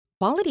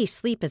Quality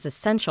sleep is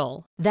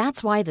essential.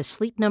 That's why the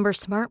Sleep Number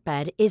Smart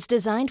Bed is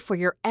designed for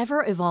your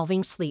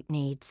ever-evolving sleep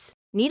needs.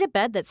 Need a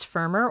bed that's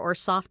firmer or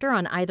softer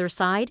on either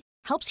side?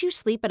 Helps you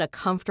sleep at a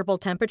comfortable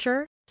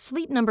temperature?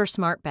 Sleep Number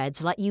Smart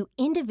Beds let you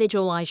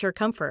individualize your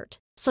comfort,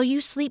 so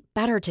you sleep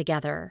better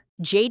together.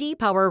 J.D.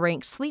 Power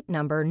ranks Sleep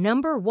Number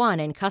number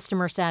 1 in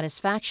customer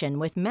satisfaction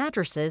with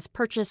mattresses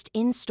purchased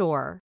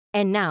in-store.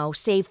 And now,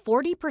 save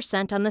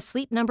 40% on the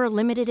Sleep Number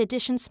Limited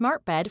Edition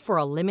Smart Bed for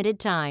a limited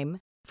time.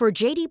 For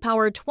J.D.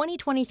 Power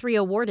 2023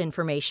 award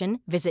information,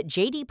 visit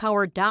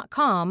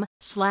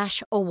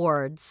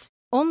jdpower.com/awards.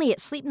 Only at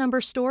Sleep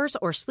Number stores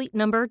or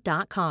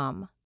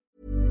sleepnumber.com.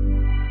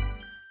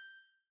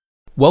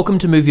 Welcome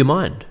to Move Your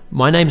Mind.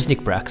 My name's Nick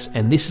Brax,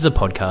 and this is a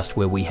podcast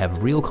where we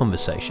have real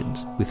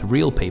conversations with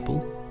real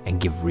people and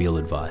give real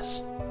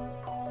advice.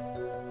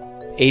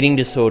 Eating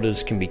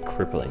disorders can be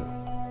crippling.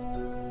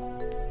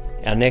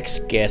 Our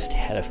next guest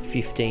had a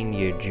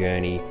 15-year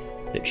journey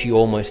that she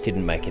almost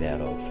didn't make it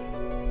out of.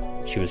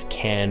 She was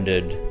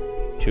candid,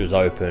 she was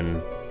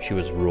open, she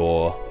was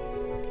raw,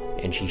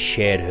 and she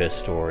shared her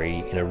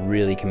story in a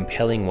really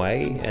compelling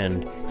way,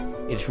 and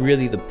it's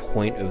really the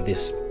point of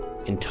this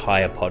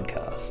entire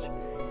podcast.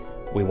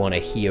 We want to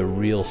hear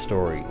real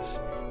stories.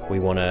 We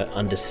want to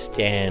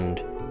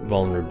understand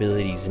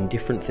vulnerabilities and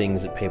different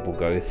things that people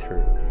go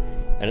through.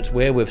 And it's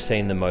where we've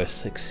seen the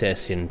most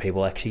success in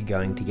people actually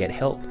going to get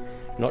help,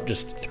 not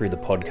just through the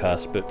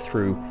podcast, but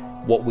through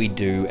what we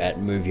do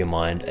at Move Your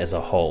Mind as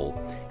a whole,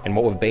 and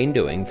what we've been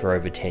doing for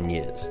over 10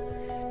 years.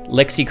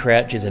 Lexi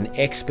Crouch is an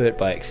expert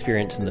by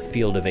experience in the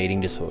field of eating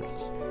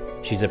disorders.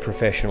 She's a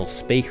professional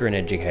speaker and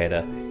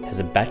educator, has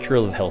a Bachelor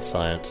of Health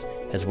Science,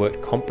 has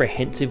worked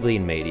comprehensively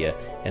in media,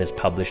 and has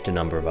published a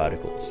number of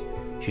articles.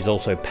 She's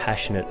also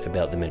passionate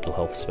about the mental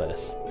health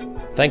space.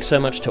 Thanks so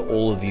much to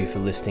all of you for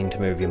listening to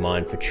Move Your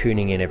Mind, for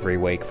tuning in every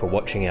week, for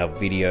watching our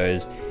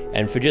videos,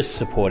 and for just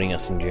supporting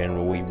us in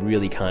general. We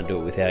really can't do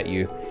it without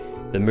you.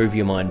 The Move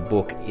Your Mind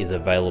book is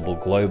available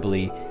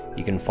globally.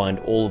 You can find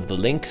all of the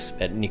links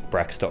at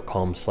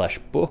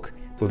nickbrax.com/book.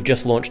 We've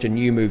just launched a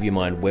new Move Your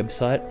Mind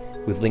website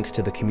with links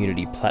to the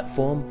community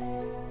platform,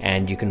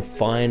 and you can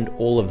find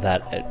all of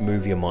that at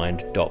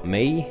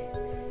moveyourmind.me.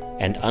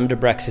 And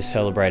Underbrax is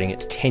celebrating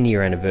its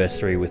 10-year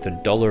anniversary with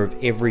 $1 of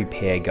every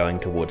pair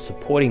going towards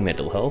supporting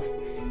mental health,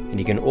 and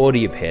you can order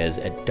your pairs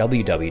at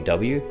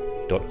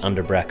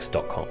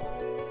www.underbrax.com.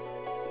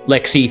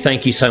 Lexi,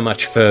 thank you so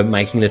much for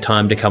making the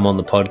time to come on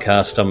the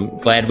podcast. I'm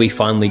glad we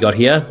finally got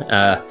here,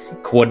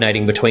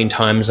 coordinating between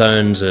time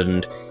zones,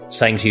 and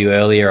saying to you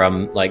earlier,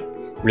 I'm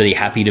really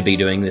happy to be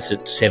doing this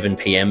at 7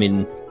 p.m.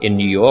 in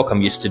New York.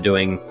 I'm used to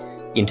doing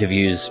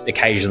interviews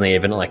occasionally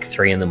even at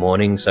 3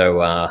 a.m,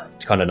 so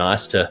it's kind of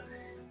nice to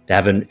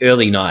have an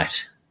early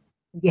night.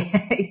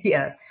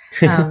 Yeah.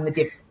 The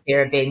difference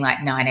here of being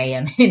 9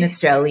 a.m. in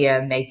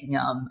Australia, making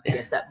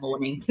that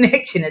morning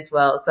connection as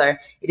well. So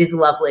it is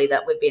lovely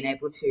that we've been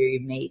able to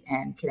meet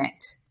and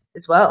connect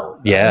as well.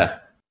 So. Yeah.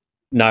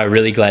 No,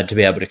 really glad to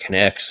be able to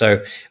connect.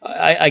 So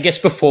I guess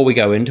before we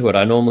go into it,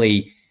 I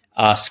normally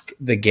ask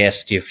the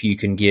guest if you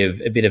can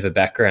give a bit of a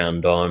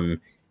background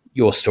on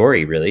your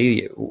story,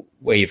 really,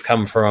 where you've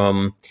come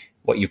from,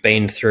 what you've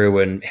been through,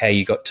 and how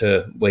you got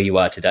to where you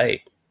are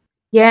today.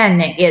 Yeah,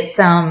 Nick, it's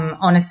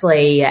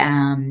honestly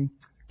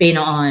been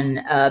on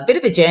a bit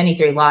of a journey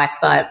through life,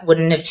 but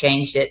wouldn't have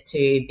changed it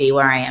to be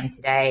where I am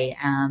today.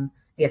 I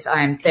guess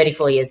I am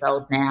 34 years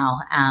old now,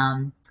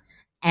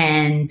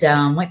 and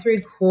went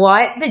through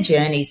quite the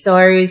journey.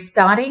 So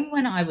starting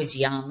when I was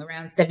young,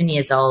 around 7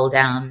 years old,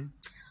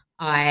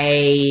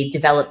 I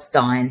developed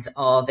signs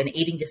of an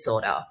eating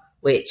disorder,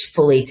 which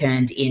fully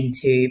turned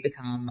into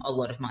become a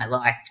lot of my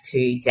life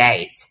to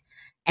date.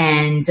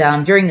 And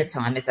during this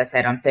time, as I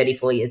said, I'm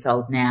 34 years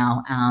old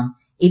now,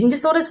 eating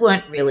disorders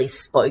weren't really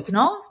spoken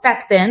of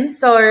back then.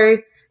 So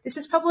this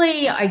is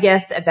probably, I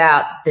guess,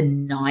 about the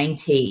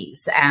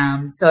 90s.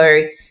 So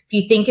if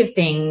you think of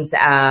things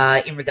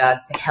in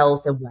regards to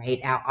health and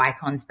weight, our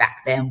icons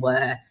back then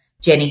were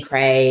Jenny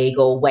Craig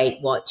or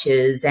Weight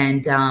Watchers.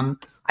 And I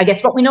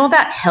guess what we know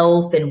about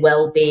health and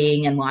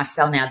well-being and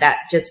lifestyle now,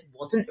 that just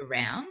wasn't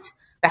around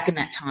back in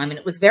that time. And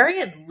it was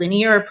very a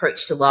linear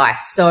approach to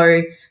life.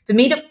 So for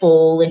me to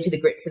fall into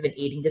the grips of an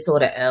eating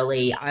disorder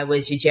early, I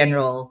was your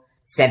general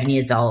 7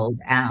 years old,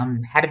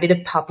 had a bit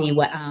of puppy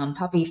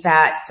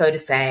fat, so to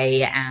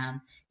say,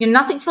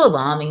 nothing too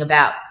alarming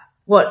about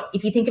what,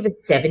 if you think of a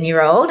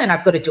 7-year-old, and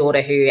I've got a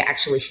daughter who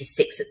actually she's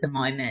 6 at the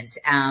moment,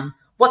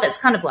 what that's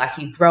kind of like,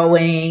 you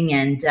growing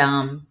and,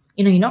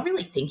 you're not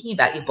really thinking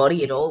about your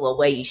body at all or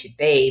where you should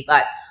be.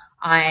 But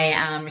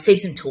I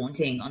received some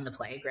taunting on the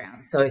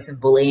playground, so some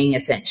bullying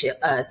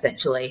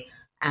essentially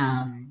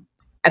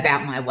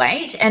about my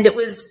weight, and it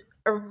was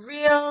a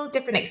real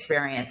different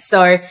experience.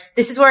 So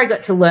this is where I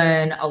got to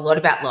learn a lot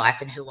about life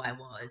and who I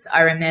was.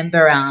 I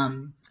remember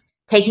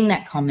taking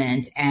that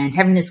comment and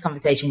having this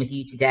conversation with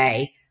you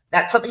today.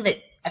 That's something that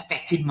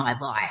affected my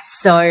life.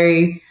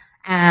 So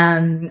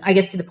I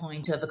guess to the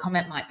point of a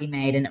comment might be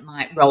made and it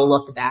might roll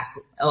off the back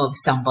of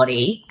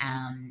somebody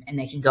and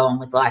they can go on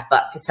with life.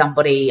 But for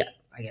somebody,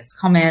 I I guess,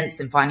 comments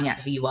and finding out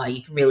who you are,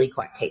 you can really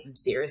quite take them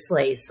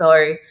seriously.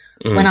 So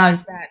when I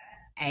was that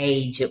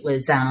age, it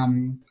was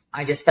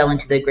I just fell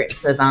into the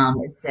grips of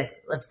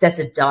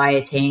obsessive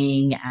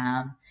dieting,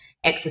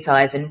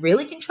 exercise, and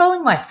really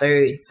controlling my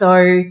food.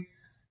 So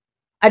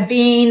I'd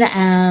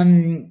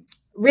been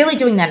really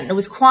doing that, and it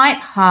was quite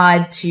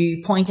hard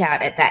to point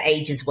out at that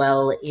age as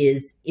well,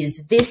 is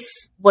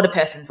this what a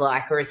person's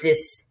like, or is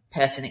this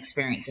person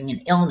experiencing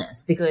an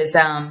illness? Because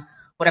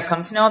what I've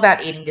come to know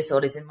about eating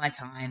disorders in my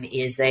time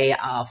is they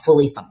are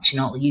fully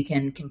functional. You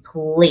can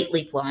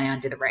completely fly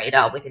under the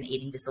radar with an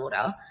eating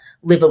disorder,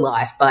 live a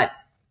life, but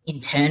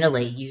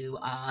internally you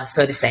are,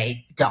 so to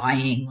say,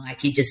 dying,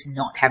 like you're just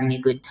not having a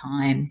good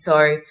time. So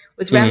it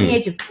was around the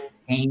age of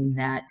 14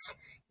 that,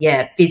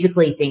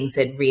 physically things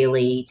had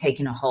really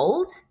taken a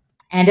hold.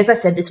 And as I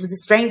said, this was a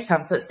strange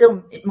time.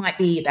 So it might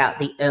be about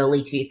the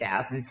early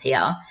 2000s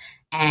here.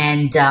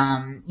 And,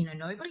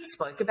 nobody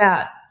spoke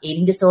about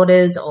eating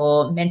disorders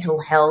or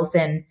mental health.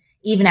 And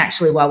even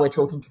actually while we're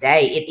talking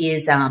today, it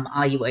is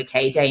Are You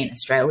OK Day in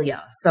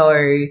Australia.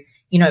 So,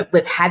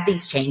 we've had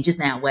these changes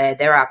now where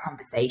there are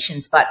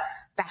conversations. But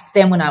back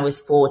then when I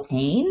was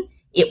 14,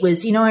 it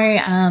was, you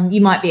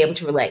might be able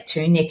to relate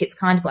to, Nick. It's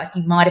kind of like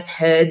you might have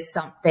heard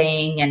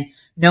something and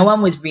no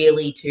one was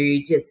really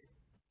to just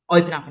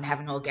open up and have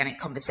an organic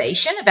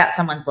conversation about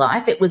someone's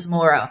life. It was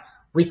more a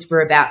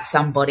whisper about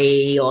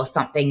somebody or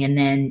something, and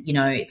then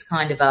it's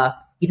kind of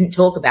you didn't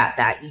talk about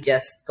that, you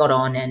just got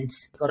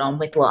on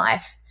with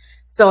life.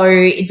 So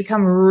it'd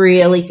become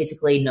really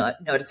physically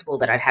noticeable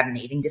that I'd had an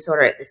eating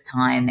disorder at this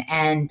time,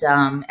 and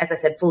as I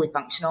said, fully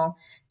functional,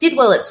 did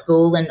well at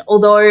school. And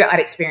although I'd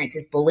experienced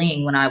this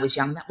bullying when I was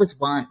young, that was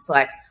once.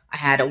 Like, I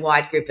had a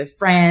wide group of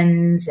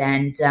friends,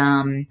 and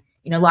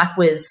life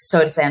was,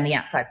 so to say, on the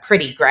outside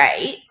pretty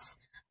great.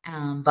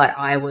 But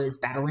I was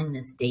battling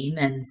this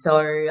demon. So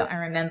I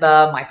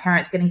remember my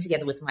parents getting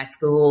together with my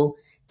school,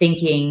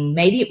 thinking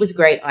maybe it was a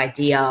great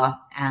idea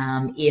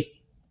if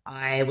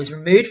I was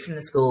removed from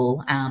the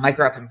school. I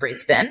grew up in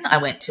Brisbane.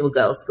 I went to a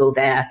girls' school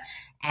there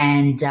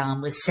and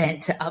was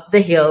sent up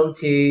the hill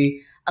to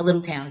a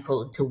little town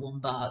called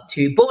Toowoomba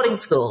to boarding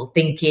school,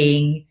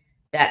 thinking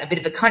that a bit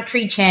of a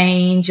country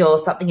change or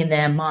something in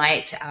there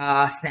might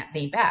snap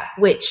me back,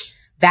 which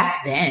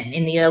back then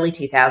in the early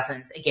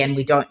 2000s, again,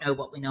 we don't know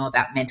what we know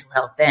about mental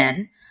health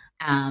then,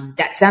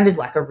 that sounded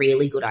like a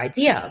really good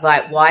idea.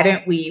 Like, why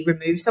don't we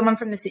remove someone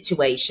from the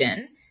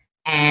situation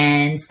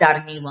and start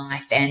a new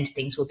life and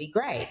things will be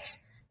great?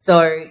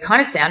 So it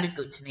kind of sounded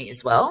good to me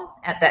as well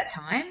at that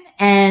time.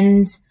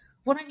 And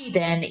what I knew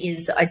then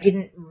is I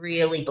didn't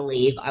really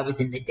believe I was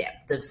in the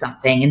depth of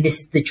something. And this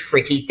is the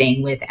tricky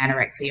thing with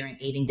anorexia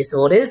and eating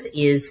disorders,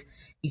 is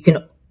you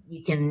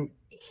can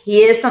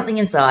hear something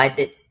inside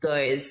that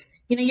goes,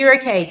 you're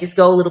okay, just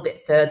go a little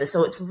bit further.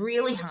 So it's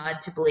really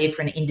hard to believe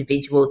for an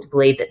individual to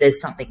believe that there's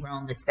something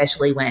wrong,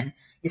 especially when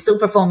you're still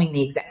performing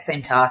the exact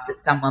same tasks that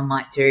someone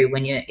might do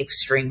when you're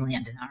extremely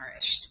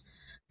undernourished.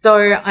 So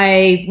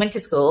I went to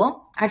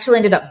school. I actually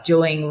ended up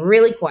doing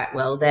really quite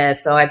well there.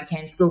 So I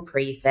became school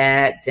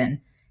prefect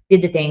and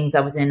did the things. I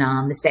was in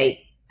the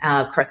state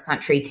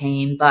cross-country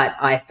team, but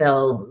I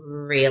fell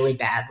really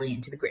badly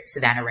into the grips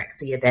of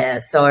anorexia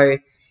there. So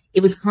it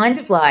was kind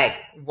of like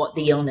what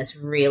the illness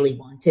really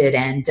wanted,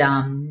 and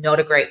not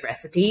a great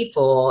recipe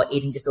for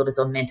eating disorders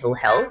or mental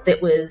health.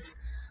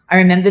 I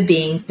remember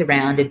being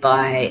surrounded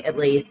by at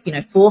least,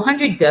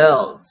 400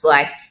 girls,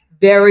 like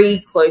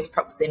very close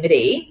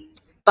proximity,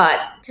 but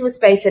to a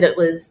space that it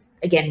was,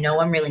 again, no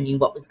one really knew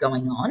what was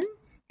going on.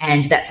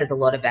 And that says a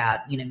lot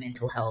about,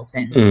 mental health.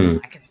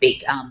 And I can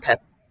speak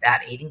personally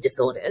about eating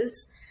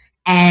disorders.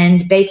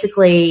 And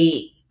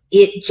basically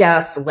it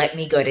just let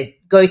me go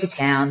to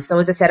town. So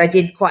as I said, I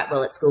did quite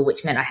well at school,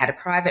 which meant I had a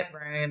private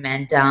room,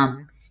 and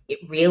it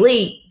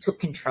really took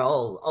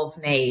control of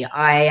me.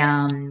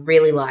 I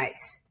really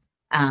liked,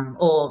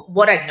 or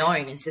what I'd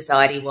known in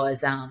society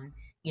was,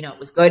 it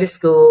was go to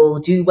school,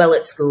 do well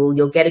at school,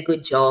 you'll get a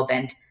good job,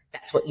 and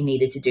that's what you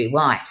needed to do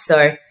life.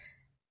 So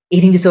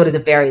eating disorders are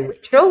very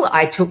literal.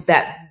 I took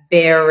that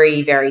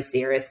very, very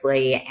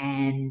seriously,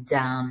 and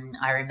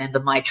I remember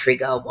my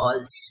trigger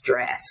was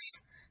stress.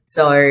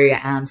 So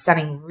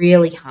studying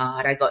really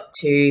hard, I got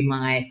to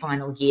my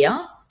final year,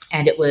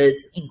 and it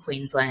was in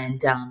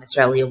Queensland,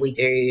 Australia. We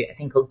do a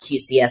thing called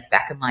QCS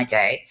back in my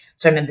day.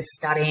 So I remember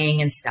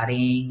studying,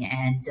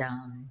 and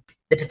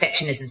the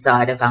perfectionism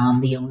side of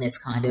the illness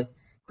kind of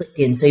clicked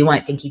in. So you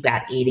weren't thinking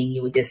about eating,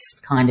 you were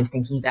just kind of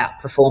thinking about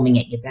performing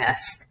at your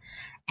best.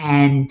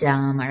 And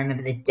I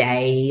remember the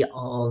day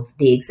of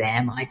the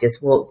exam, I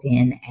just walked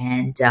in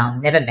and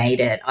never made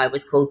it. I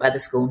was called by the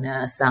school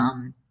nurse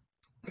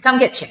to come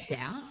get checked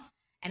out.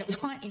 And it was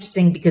quite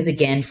interesting because,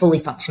 again, fully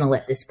functional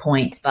at this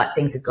point, but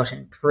things had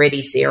gotten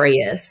pretty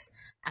serious.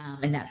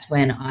 And that's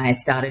when I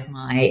started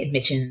my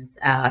admissions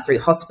through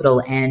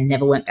hospital and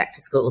never went back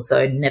to school,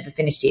 so never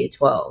finished year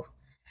 12.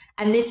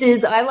 And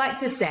I like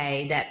to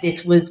say that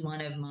this was one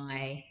of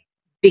my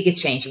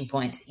biggest changing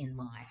points in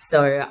life.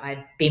 So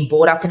I'd been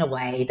brought up in a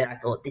way that I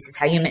thought, this is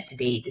how you're meant to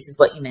be, this is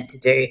what you're meant to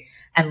do.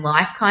 And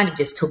life kind of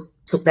just took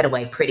took that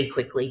away pretty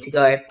quickly to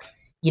go,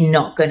 you're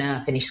not going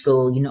to finish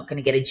school. You're not going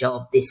to get a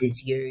job. This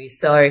is you.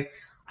 So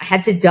I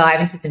had to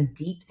dive into some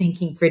deep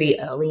thinking pretty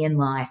early in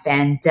life.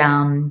 And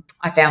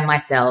I found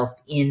myself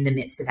in the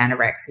midst of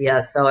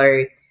anorexia.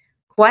 So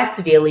quite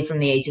severely from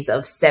the ages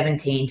of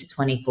 17 to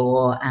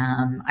 24,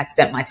 I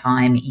spent my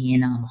time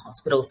in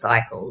hospital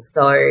cycles.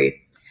 So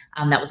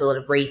that was a lot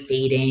of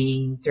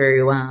refeeding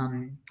through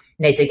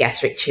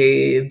nasogastric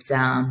tubes.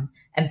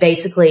 And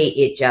basically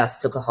it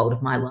just took a hold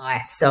of my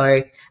life.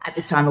 So at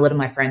this time, a lot of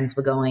my friends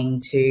were going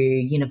to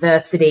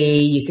university.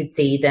 You could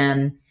see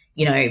them,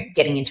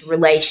 getting into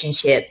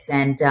relationships.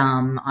 And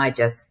I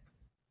just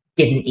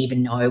didn't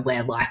even know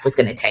where life was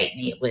going to take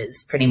me. It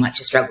was pretty much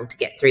a struggle to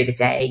get through the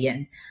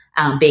day.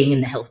 And being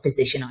in the health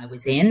position I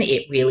was in,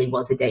 it really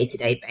was a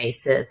day-to-day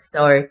basis.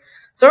 So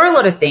saw a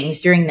lot of things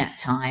during that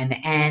time.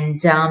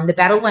 And the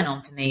battle went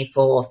on for me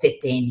for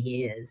 15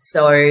 years.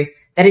 So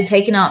that had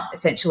taken up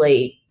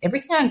essentially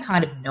everything I'd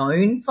kind of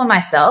known for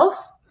myself.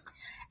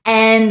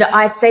 And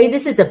I say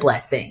this is a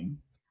blessing.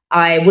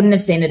 I wouldn't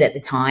have seen it at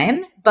the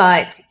time,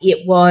 but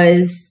it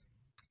was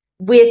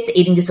with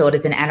eating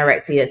disorders and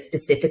anorexia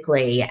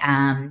specifically.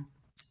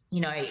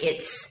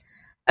 It's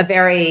a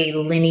very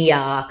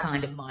linear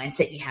kind of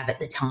mindset you have at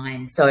the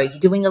time. So you're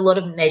doing a lot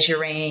of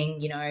measuring,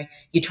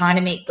 you're trying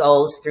to meet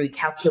goals through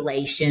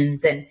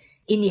calculations, and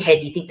in your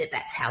head you think that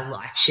that's how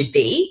life should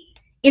be.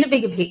 In a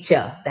bigger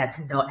picture,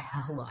 that's not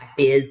how life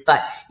is,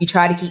 but you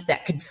try to keep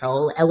that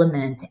control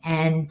element.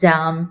 And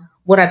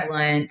what I've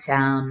learned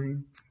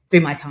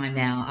through my time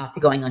now after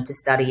going on to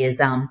study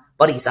is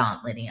bodies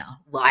aren't linear.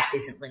 Life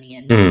isn't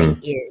linear. Nothing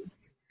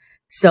is.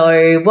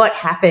 So what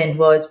happened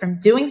was,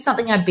 from doing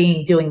something I'd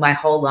been doing my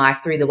whole life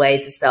through the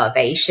ways of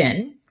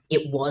starvation,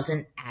 it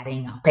wasn't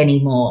adding up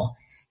anymore.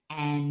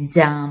 And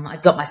I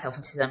got myself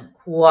into some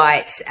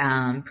quite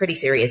pretty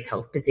serious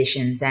health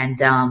positions, and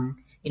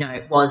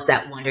it was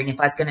that wondering if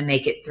I was going to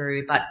make it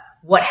through. But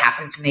what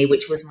happened for me,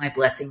 which was my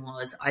blessing,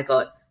 was I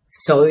got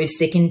so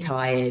sick and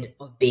tired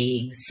of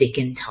being sick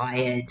and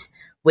tired,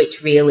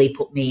 which really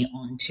put me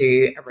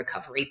onto a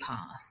recovery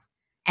path.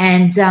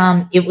 And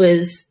it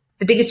was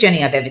the biggest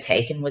journey I've ever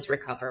taken was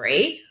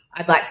recovery.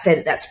 I'd like to say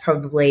that that's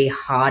probably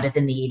harder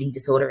than the eating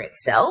disorder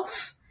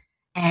itself.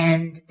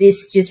 And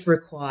this just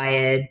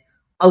required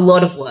a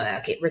lot of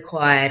work. It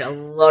required a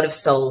lot of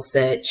soul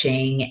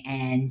searching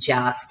and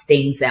just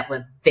things that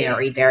were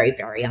very, very,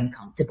 very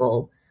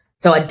uncomfortable.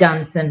 So I'd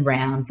done some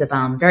rounds of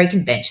very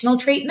conventional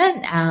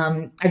treatment.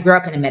 I grew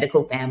up in a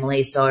medical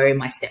family, so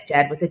my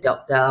stepdad was a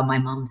doctor, my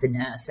mum's a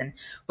nurse, and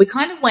we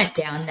kind of went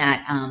down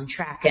that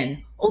track.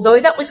 And although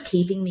that was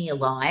keeping me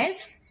alive,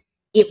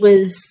 it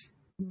was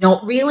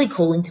not really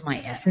calling to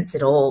my essence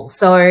at all.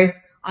 So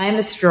I am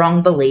a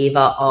strong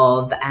believer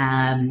of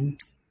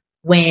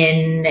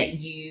when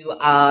you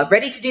are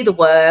ready to do the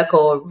work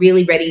or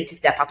really ready to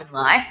step up in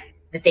life,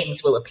 the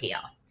things will appear.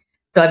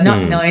 So I've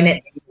not known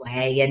it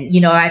anyway.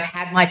 And, I've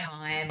had my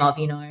time of,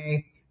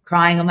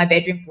 crying on my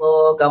bedroom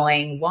floor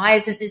going, why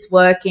isn't this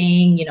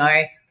working?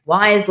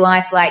 Why is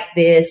life like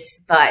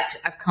this? But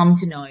I've come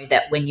to know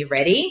that when you're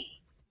ready,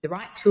 the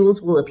right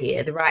tools will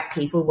appear, the right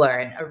people were.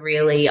 And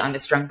I'm a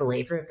strong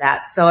believer of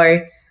that.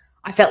 So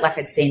I felt like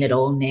I'd seen it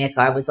all, Nick.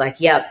 I was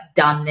like, yep,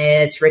 done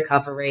this,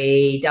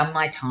 recovery, done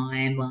my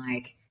time.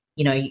 Like,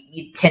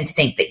 you tend to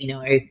think that,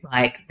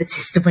 like the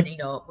system when you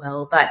know it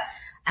well, but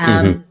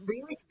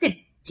really took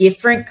a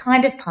different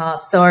kind of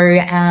path. So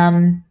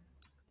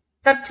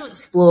started to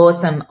explore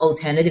some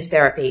alternative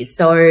therapies.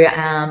 So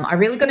I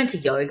really got into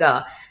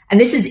yoga. And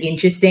this is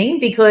interesting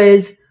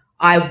because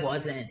I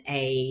wasn't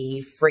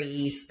a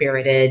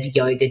free-spirited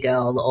yoga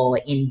girl or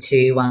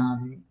into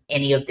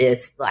any of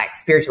this like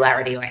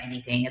spirituality or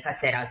anything. As I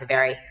said, I was a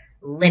very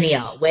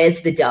linear,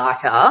 where's the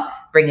data,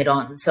 bring it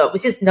on. So it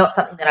was just not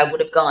something that I would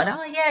have gone,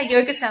 oh yeah,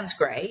 yoga sounds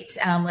great,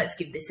 let's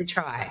give this a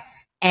try.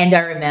 And I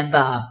remember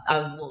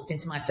I walked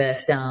into my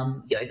first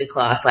yoga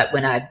class, like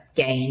when I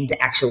gained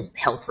actual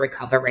health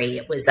recovery.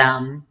 It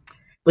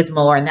was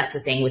more, and that's the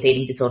thing with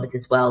eating disorders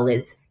as well,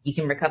 is you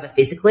can recover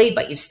physically,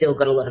 but you've still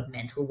got a lot of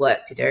mental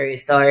work to do.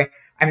 So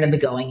I remember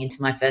going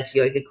into my first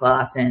yoga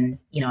class and,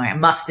 I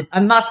must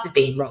have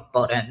been rock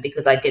bottom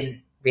because I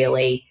didn't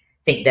really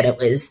think that it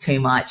was too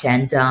much.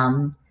 And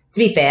to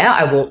be fair,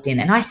 I walked in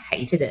and I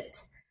hated it.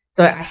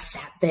 So I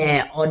sat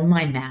there on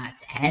my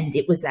mat, and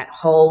it was that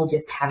whole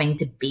just having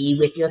to be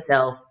with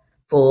yourself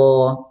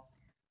for,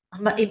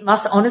 it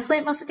must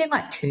have been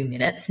like 2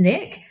 minutes,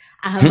 Nick.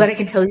 But I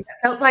can tell you,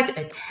 it felt like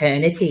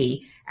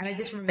eternity. And I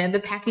just remember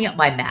packing up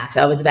my mat.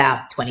 I was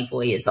about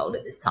 24 years old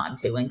at this time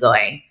too, and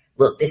going,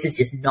 look, this is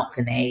just not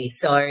for me.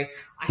 So I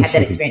had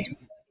that experience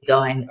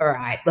going, all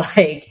right,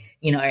 like,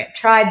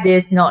 tried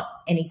this, not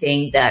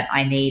anything that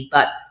I need.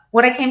 But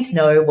what I came to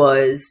know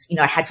was,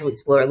 I had to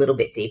explore a little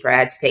bit deeper. I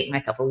had to take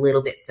myself a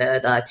little bit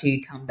further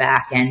to come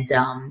back and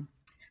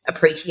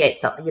appreciate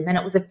something. And then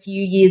it was a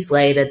few years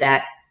later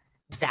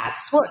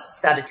that's what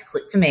started to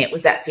click for me. It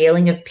was that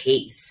feeling of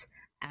peace.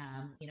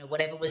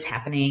 Whatever was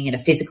happening at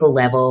a physical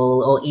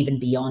level or even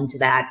beyond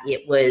that,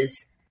 it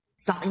was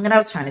something that I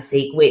was trying to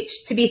seek,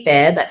 which, to be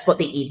fair, that's what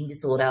the eating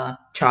disorder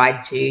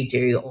tried to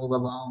do all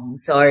along.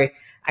 So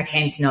I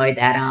came to know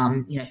that,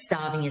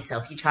 starving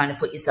yourself, you're trying to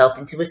put yourself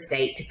into a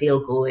state to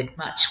feel good,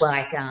 much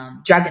like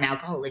drug and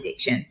alcohol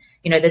addiction.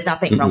 There's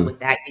nothing wrong with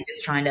that. You're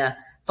just trying to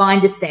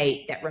find a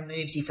state that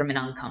removes you from an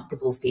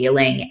uncomfortable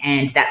feeling.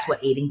 And that's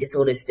what eating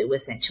disorders do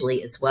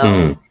essentially as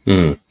well.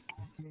 And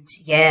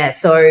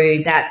so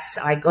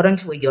I got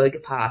onto a yoga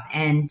path,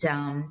 and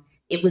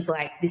it was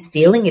like this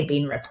feeling had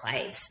been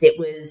replaced. It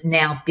was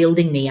now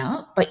building me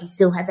up, but you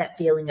still had that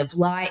feeling of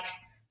light,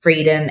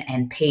 freedom,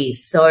 and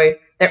peace. So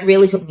that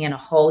really took me on a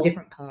whole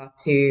different path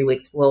to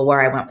explore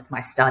where I went with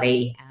my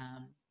study.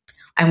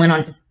 I went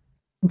on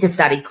to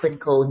study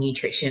clinical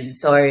nutrition.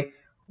 So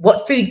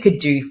what food could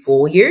do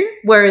for you,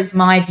 whereas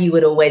my view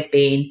had always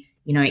been,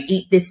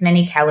 eat this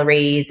many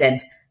calories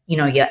and,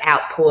 your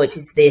output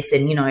is this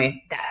and,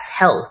 that's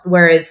health.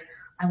 Whereas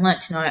I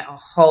learned to know a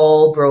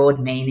whole broad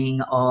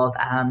meaning of,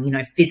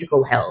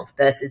 physical health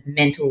versus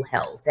mental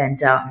health and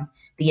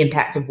the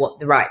impact of what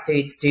the right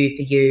foods do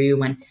for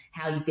you and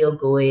how you feel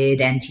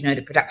good and,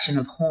 the production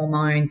of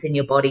hormones in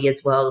your body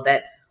as well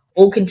that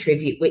all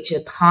contribute, which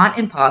are part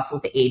and parcel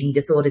for eating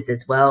disorders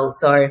as well.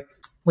 So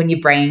when your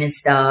brain is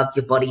starved,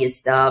 your body is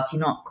starved, you're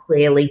not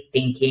clearly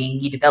thinking,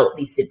 you develop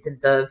these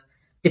symptoms of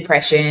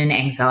depression,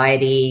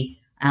 anxiety,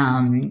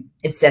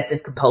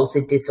 obsessive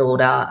compulsive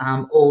disorder,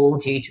 all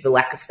due to the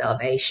lack of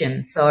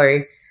starvation. So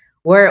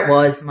where it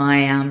was,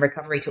 my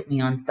recovery took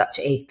me on such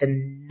a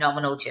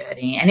phenomenal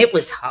journey, and it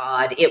was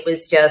hard. It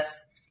was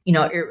just,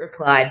 it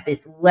required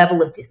this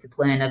level of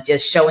discipline of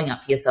just showing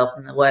up for yourself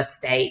in the worst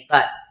state,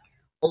 but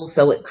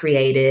also it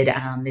created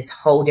this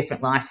whole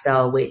different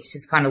lifestyle, which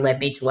has kind of led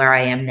me to where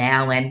I am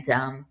now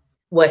and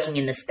working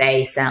in the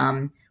space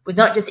with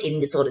not just eating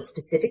disorders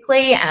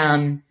specifically.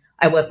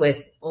 I work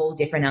with all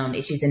different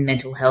issues in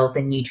mental health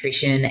and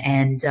nutrition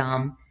and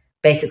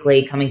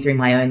basically coming through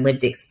my own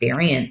lived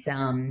experience.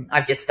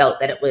 I've just felt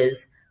that it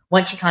was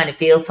once you kind of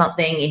feel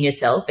something in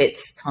yourself,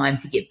 it's time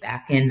to get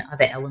back in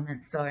other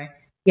elements. So,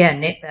 yeah,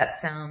 Nick,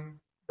 that's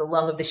the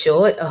long of the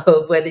short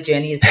of where the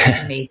journey has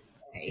taken me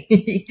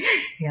today.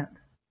 Yeah.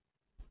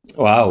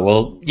 Wow.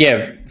 Well,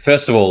 yeah,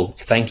 first of all,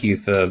 thank you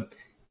for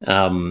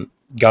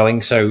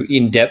going so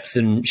in depth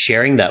and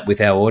sharing that with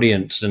our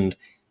audience. And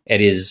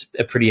it is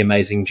a pretty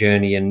amazing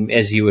journey. And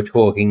as you were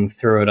talking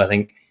through it, I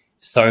think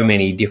so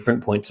many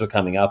different points were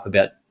coming up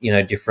about,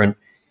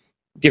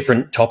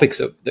 different topics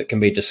that can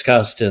be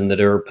discussed and that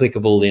are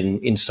applicable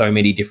in so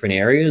many different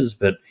areas.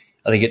 But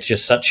I think it's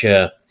just such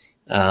a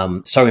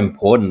so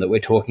important that we're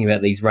talking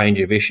about these range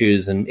of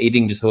issues, and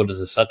eating disorders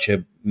are such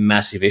a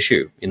massive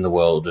issue in the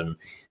world. And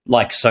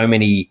like so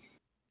many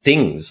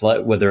things,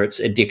 like whether it's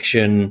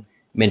addiction,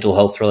 mental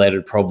health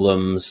related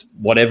problems,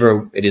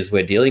 whatever it is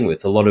we're dealing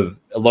with, a lot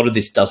of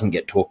this doesn't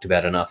get talked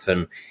about enough.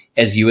 And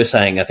as you were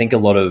saying, I think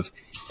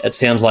it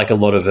sounds like a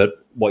lot of it,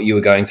 what you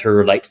were going through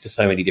relates to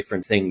so many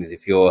different things.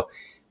 If you're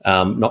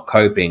not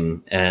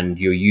coping and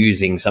you're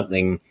using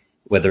something,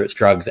 whether it's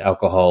drugs,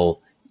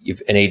 alcohol,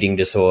 an eating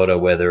disorder,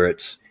 whether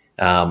it's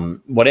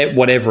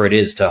whatever it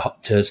is,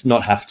 to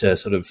not have to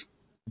sort of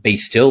be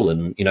still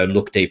and,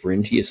 look deeper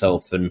into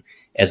yourself and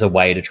as a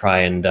way to try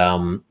and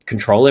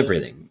control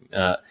everything.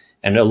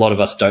 And a lot of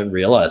us don't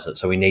realize it.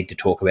 So we need to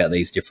talk about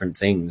these different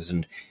things.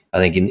 And I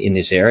think in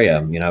this area,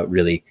 it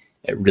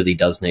really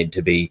does need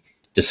to be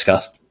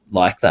discussed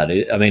like that.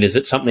 I mean, is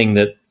it something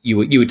that you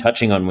were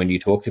touching on when you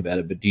talked about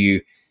it, but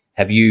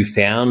have you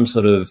found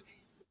sort of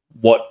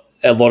what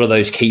a lot of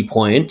those key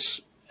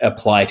points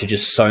apply to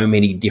just so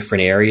many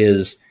different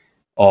areas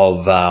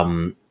of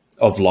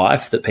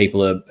life that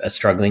people are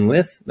struggling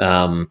with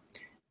and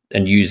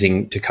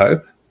using to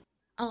cope?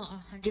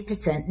 Oh,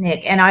 100%,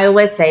 Nick. And I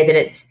always say that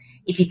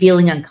if you're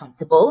feeling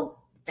uncomfortable,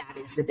 that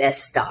is the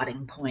best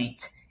starting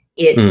point.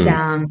 It's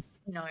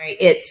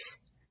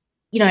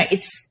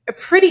it's a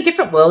pretty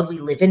different world we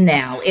live in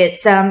now.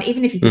 It's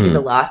even if you think of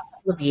the last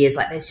couple of years,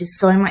 like there's just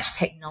so much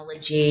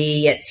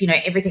technology. It's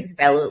everything's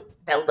available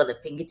at a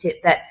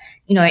fingertip that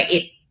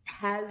it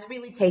has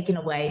really taken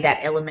away that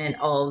element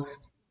of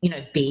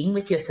being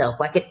with yourself.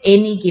 Like at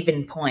any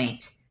given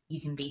point,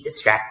 you can be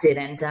distracted.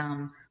 And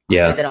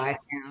that I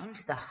found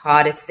the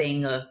hardest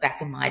thing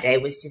back in my day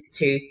was just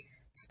to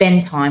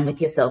spend time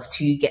with yourself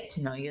to get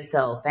to know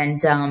yourself.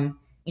 And,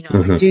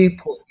 I do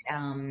put,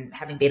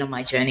 having been on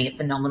my journey, a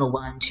phenomenal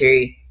one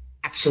to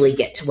actually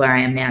get to where I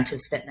am now, to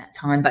have spent that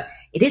time. But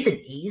it isn't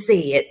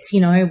easy. It's,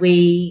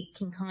 we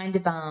can kind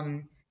of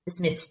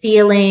dismiss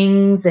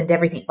feelings and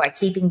everything by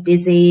keeping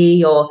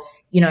busy or,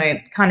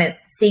 kind of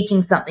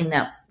seeking something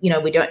that,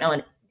 we don't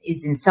know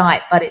is in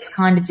sight, but it's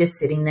kind of just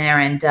sitting there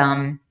and,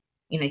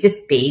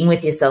 just being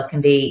with yourself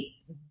can be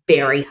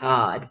very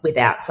hard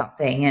without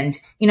something. And,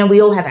 we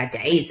all have our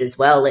days as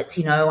well. It's,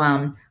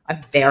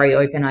 I'm very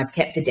open. I've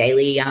kept a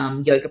daily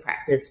yoga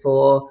practice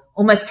for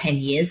almost 10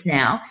 years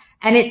now.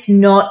 And it's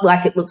not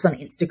like it looks on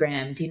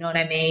Instagram. Do you know what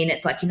I mean?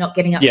 It's like you're not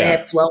getting up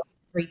there flowing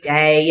every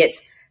day. It's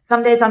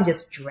some days I'm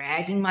just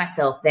dragging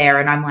myself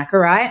there and I'm like, all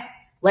right,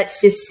 let's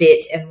just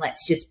sit and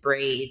let's just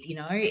breathe.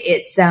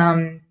 It's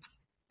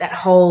that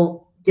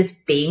whole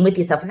just being with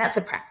yourself, and that's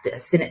a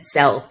practice in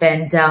itself.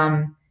 And,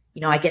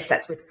 I guess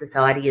that's with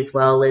society as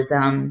well as,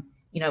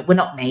 we're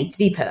not made to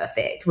be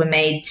perfect. We're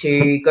made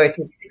to go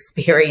through this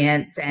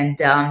experience and,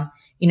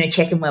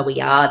 check in where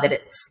we are, that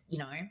it's,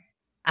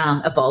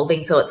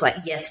 evolving. So it's like,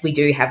 yes, we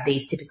do have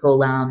these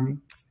typical,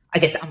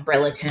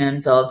 umbrella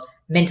terms of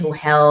mental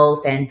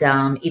health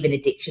and even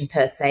addiction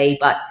per se.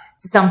 But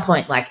to some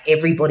point, like,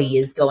 everybody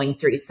is going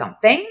through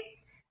something.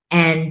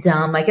 And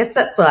I guess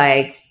that's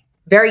like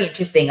very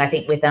interesting, I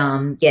think, with,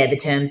 the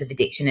terms of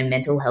addiction and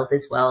mental health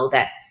as well,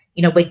 that,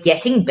 we're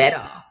getting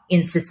better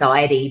in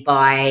society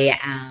by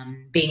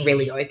being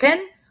really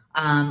open.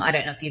 I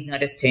don't know if you've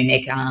noticed too,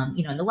 Nick,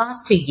 in the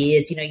last 2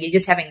 years, you're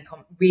just having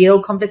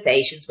real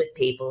conversations with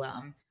people.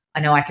 I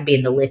know I can be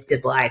in the lift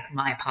of like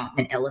my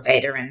apartment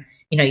elevator and,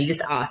 you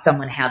just ask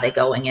someone how they're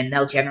going and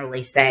they'll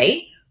generally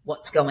say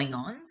what's going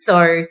on.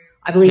 So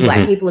I believe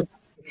like people are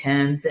coming to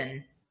terms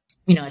and,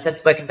 as I've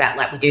spoken about,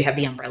 like we do have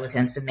the umbrella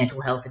terms for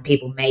mental health and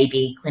people may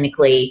be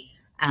clinically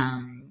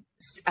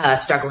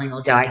struggling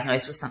or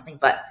diagnosed with something,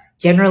 but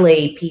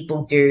generally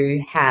people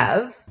do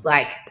have,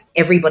 like,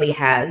 everybody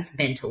has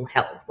mental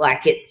health.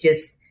 Like, it's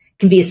just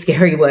can be a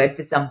scary word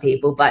for some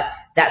people, but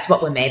that's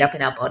what we're made up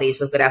in our bodies.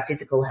 We've got our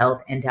physical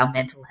health and our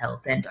mental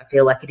health, and I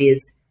feel like it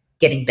is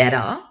getting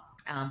better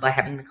by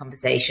having the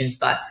conversations,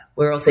 but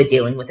we're also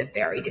dealing with a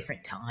very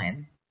different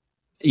time.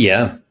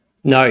 Yeah,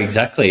 no,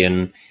 exactly.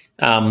 And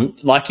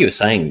like you were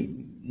saying,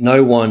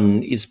 no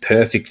one is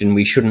perfect and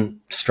we shouldn't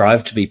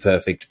strive to be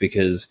perfect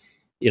because,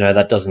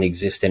 that doesn't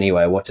exist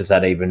anyway. What does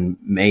that even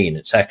mean?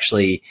 It's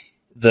actually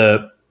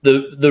the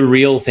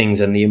real things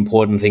and the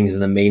important things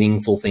and the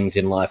meaningful things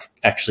in life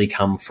actually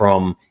come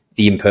from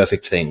the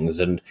imperfect things.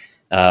 And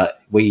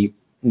we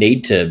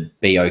need to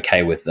be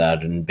okay with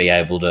that and be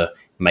able to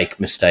make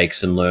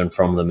mistakes and learn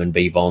from them and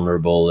be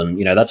vulnerable. And,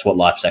 that's what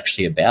life's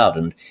actually about.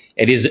 And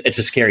it's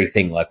a scary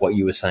thing, like what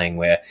you were saying,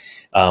 where,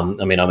 I'm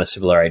a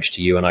similar age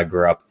to you and I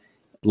grew up,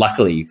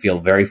 luckily feel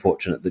very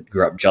fortunate that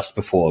grew up just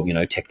before,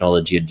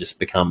 technology had just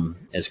become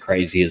as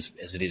crazy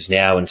as it is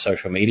now, and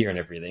social media and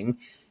everything.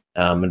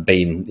 And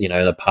been,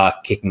 in the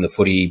park kicking the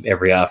footy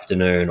every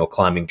afternoon or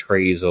climbing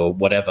trees or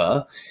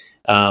whatever.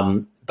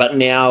 But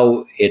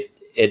now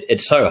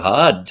it's so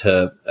hard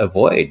to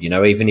avoid,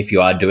 even if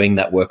you are doing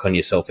that work on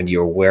yourself and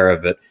you're aware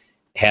of it,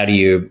 how do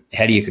you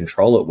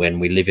control it when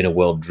we live in a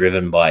world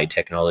driven by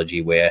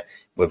technology, where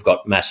we've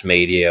got mass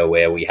media,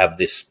 where we have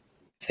this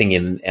thing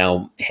in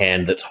our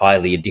hand that's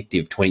highly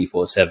addictive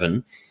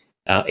 24/7.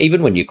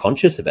 Even when you're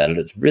conscious about it,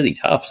 it's really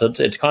tough. So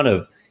it's kind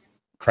of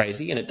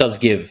crazy, and it does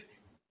give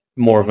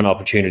more of an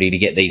opportunity to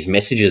get these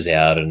messages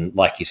out. And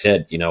like you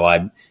said,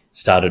 I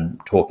started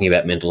talking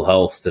about mental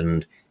health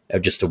and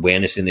just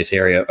awareness in this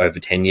area over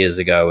 10 years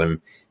ago,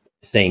 and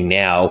seeing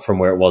now from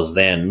where it was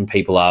then,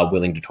 people are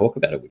willing to talk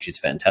about it, which is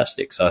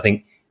fantastic. So I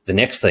think the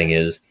next thing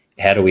is,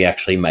 how do we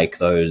actually make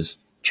those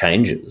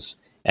changes?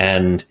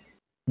 And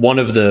one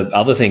of the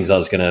other things I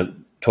was going to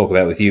talk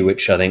about with you,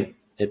 which I think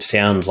it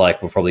sounds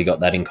like we've probably got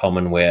that in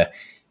common, where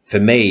for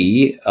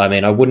me,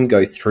 I wouldn't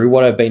go through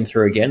what I've been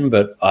through again,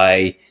 but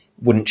I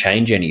wouldn't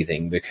change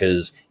anything,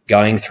 because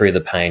going through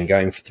the pain,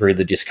 going through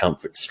the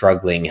discomfort,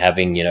 struggling,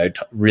 having,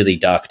 really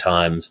dark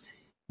times,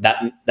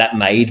 that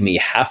made me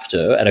have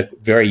to, at a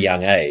very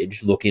young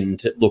age, look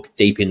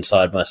deep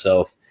inside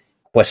myself,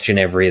 question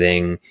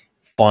everything,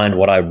 find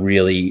what I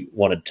really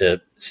wanted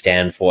to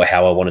stand for,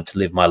 how I wanted to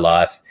live my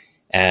life.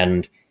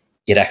 And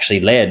it actually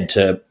led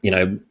to,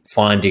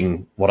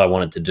 finding what I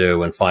wanted to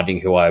do and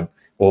finding or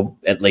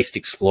at least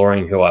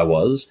exploring who I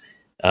was.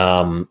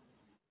 I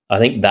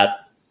think that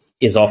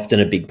is often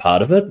a big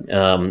part of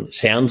it.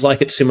 Sounds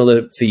like it's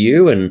similar for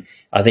you. And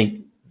I think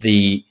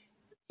the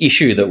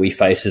issue that we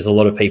face is a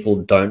lot of people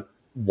don't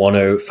want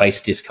to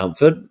face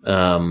discomfort,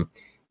 and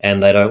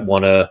they don't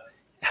want to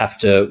have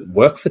to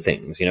work for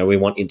things. We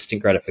want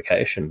instant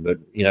gratification. But,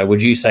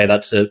 would you say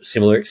that's a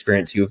similar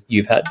experience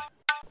you've had?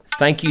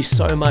 Thank you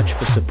so much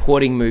for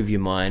supporting Move Your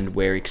Mind.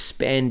 We're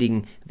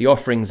expanding the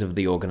offerings of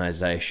the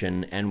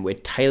organisation, and we're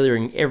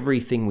tailoring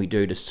everything we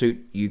do to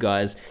suit you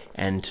guys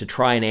and to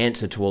try and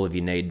answer to all of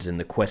your needs and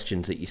the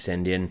questions that you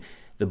send in.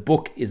 The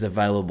book is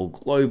available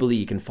globally.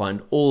 You can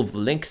find all of the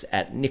links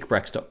at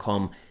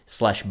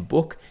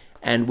nickbracks.com/book.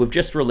 And we've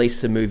just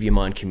released the Move Your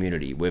Mind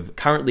community. We've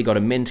currently got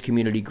a men's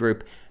community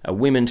group, a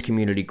women's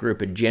community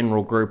group, a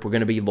general group. We're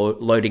going to be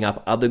loading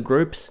up other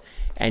groups.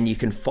 And you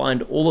can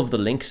find all of the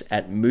links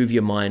at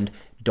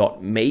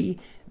moveyourmind.me.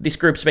 This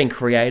group's been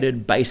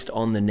created based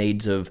on the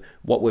needs of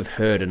what we've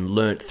heard and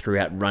learnt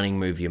throughout running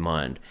Move Your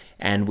Mind.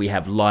 And we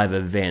have live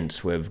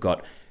events, we've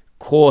got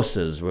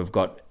courses, we've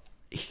got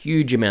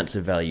huge amounts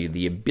of value,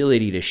 the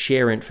ability to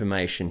share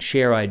information,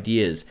 share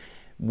ideas,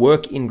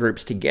 work in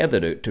groups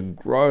together to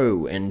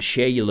grow and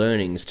share your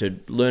learnings, to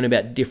learn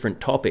about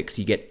different topics.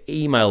 You get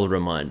email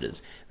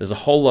reminders. There's a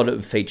whole lot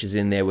of features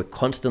in there. We're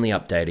constantly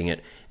updating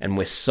it, and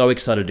we're so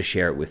excited to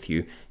share it with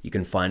you. You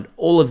can find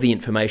all of the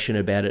information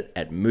about it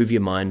at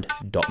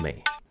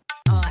moveyourmind.me.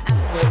 Oh,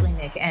 absolutely. absolutely,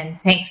 Nick. And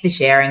thanks for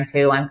sharing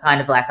too. I'm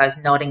kind of like, I was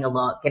nodding a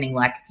lot, getting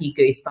like a few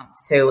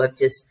goosebumps too of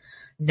just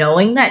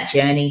knowing that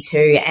journey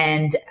too.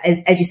 And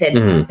as you said,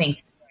 us being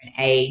similar in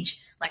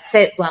age, like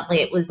say it bluntly,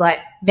 it was like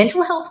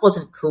mental health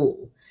wasn't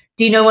cool.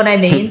 Do you know what I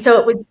mean? So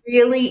it was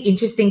really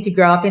interesting to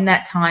grow up in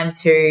that time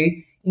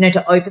too,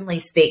 to openly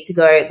speak, to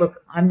go, look,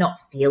 I'm not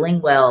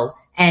feeling well.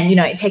 And,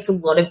 it takes a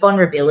lot of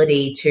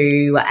vulnerability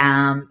to,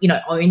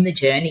 own the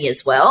journey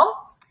as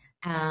well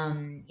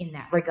in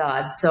that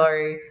regard.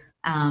 So,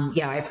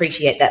 I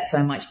appreciate that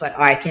so much, but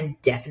I can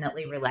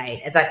definitely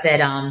relate. As I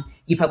said,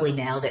 you probably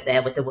nailed it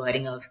there with the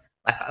wording of,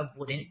 like, I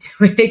wouldn't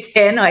do it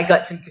again. I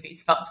got some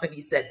goosebumps when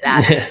you said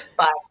that.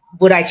 But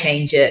would I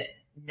change it?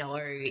 No.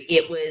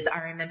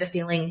 I remember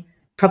feeling,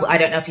 probably, I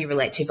don't know if you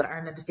relate to, but I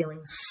remember feeling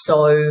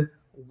so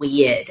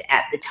weird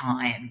at the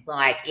time.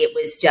 Like, it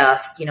was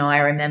just, I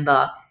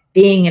remember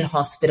being in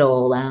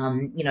hospital,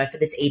 for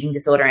this eating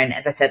disorder. And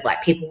as I said,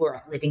 like, people were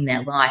living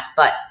their life,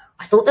 but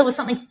I thought there was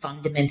something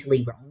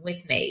fundamentally wrong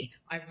with me.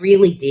 I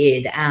really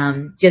did. I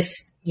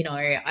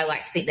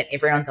like to think that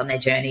everyone's on their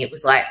journey. It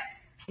was like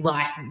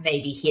life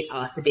maybe hit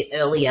us a bit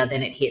earlier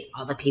than it hit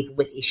other people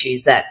with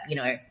issues that,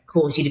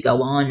 cause you to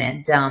go on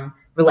and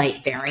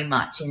relate very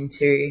much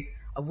into,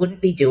 I wouldn't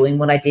be doing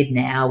what I did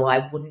now.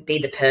 I wouldn't be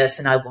the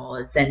person I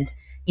was. And,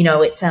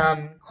 it's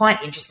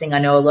quite interesting. I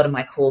know a lot of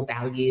my core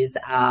values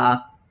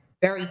are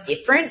very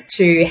different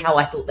to how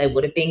I thought they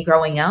would have been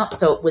growing up.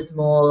 So it was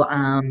more,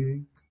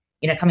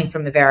 coming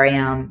from a very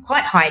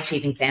quite high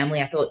achieving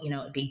family, I thought, it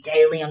would be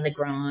daily on the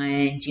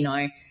grind,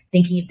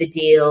 thinking of the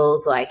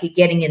deals, like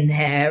getting in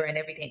there and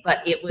everything.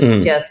 But it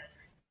was just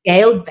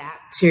scaled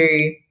back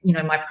to,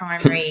 my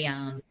primary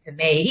for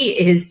me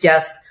is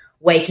just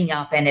waking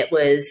up, and it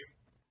was,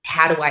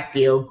 how do I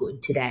feel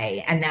good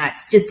today? And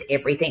that's just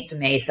everything for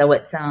me. So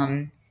it's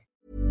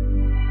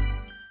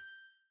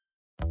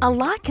A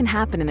lot can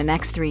happen in the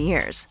next 3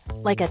 years.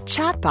 Like a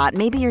chatbot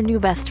may be your new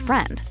best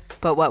friend.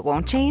 But what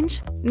won't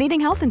change?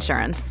 Needing health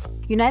insurance.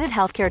 United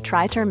Healthcare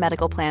Tri-Term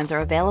Medical Plans are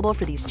available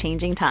for these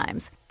changing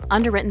times.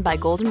 Underwritten by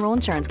Golden Rule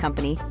Insurance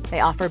Company, they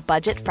offer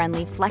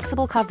budget-friendly,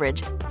 flexible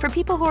coverage for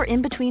people who are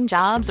in between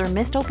jobs or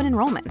missed open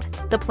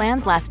enrollment. The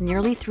plans last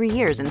nearly 3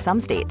 years in some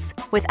states,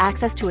 with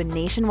access to a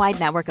nationwide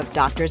network of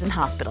doctors and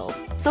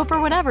hospitals. So for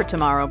whatever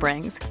tomorrow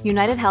brings,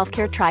 United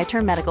Healthcare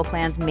Tri-Term Medical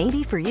Plans may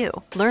be for you.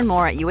 Learn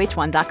more at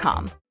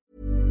uh1.com.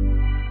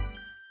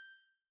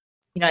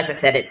 As I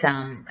said, it's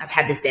I've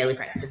had this daily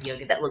practice of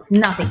yoga that looks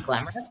nothing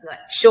glamorous. Like,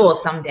 sure,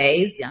 some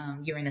days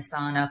you're in a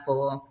sauna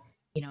for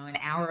an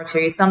hour or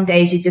two. Some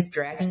days you're just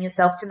dragging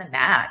yourself to the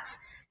mat,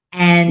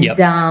 and it's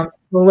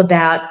all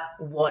about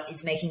what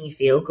is making you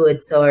feel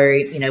good. So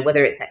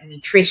whether it's that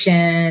nutrition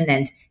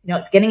and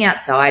it's getting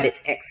outside,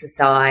 it's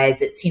exercise,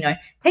 it's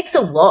takes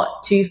a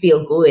lot to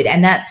feel good,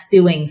 and that's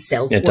doing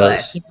self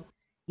work.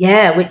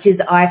 Yeah, which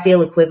is, I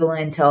feel,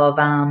 equivalent of,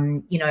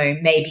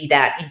 maybe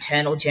that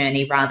internal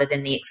journey rather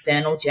than the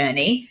external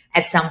journey.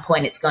 At some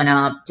point, it's going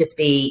to just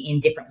be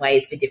in different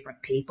ways for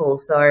different people.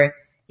 So,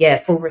 yeah,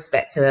 full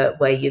respect to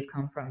where you've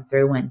come from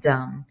through and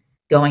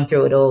going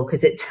through it all,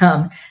 because it's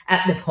at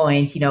the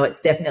point,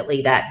 it's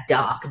definitely that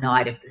dark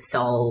night of the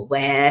soul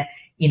where,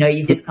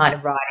 you're just kind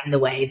of riding the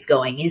waves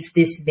going, is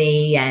this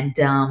me? And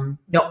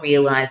not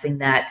realizing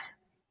that,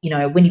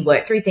 when you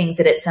work through things,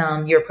 that it's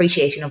your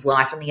appreciation of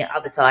life on the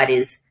other side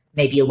is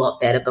maybe a lot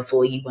better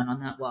before you went on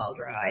that wild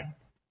ride.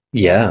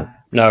 Yeah,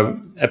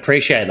 no,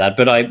 appreciate that.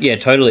 But I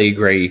totally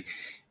agree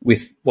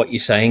with what you're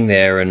saying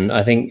there. And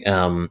I think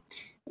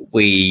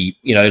we,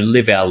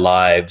 live our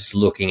lives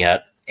looking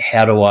at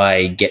how do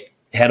I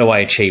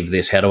achieve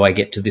this? How do I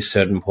get to this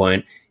certain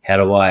point? How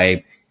do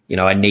I,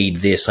 I need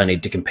this, I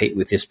need to compete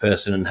with this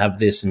person and have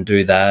this and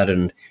do that.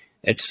 And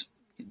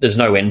there's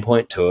no end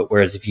point to it.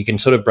 Whereas if you can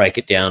sort of break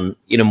it down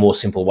in a more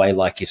simple way,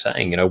 like you're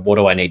saying, what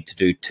do I need to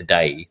do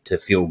today to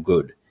feel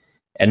good,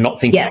 and not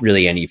think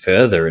really any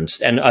further.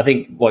 And I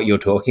think what you're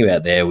talking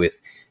about there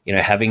with,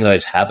 having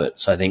those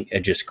habits, I think are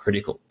just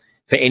critical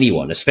for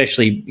anyone,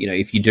 especially,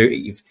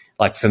 if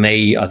like for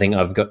me, I think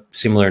I've got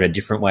similar in a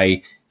different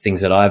way,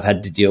 things that I've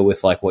had to deal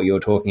with, like what you're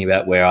talking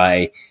about, where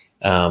I,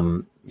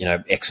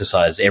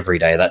 exercise every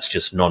day. That's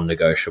just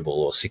non-negotiable,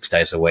 or 6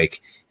 days a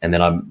week. And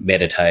then I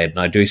meditate and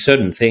I do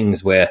certain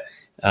things where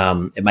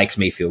it makes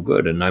me feel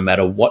good. And no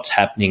matter what's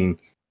happening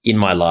in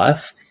my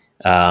life,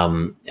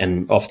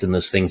 and often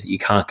there's things that you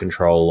can't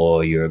control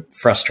or you're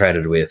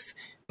frustrated with,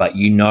 but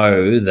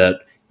that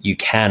you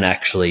can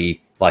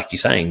actually, like you're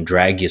saying,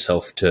 drag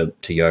yourself to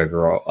yoga,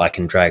 or I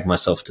can drag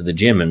myself to the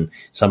gym. And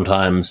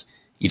sometimes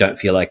you don't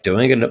feel like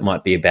doing it. It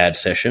might be a bad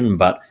session,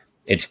 but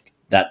it's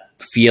that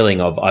feeling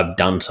of I've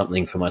done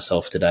something for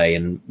myself today,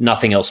 and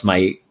nothing else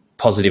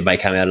positive may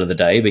come out of the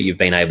day, but you've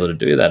been able to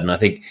do that. And I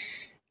think,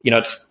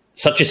 it's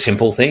such a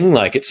simple thing.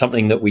 Like, it's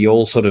something that we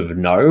all sort of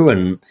know,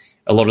 and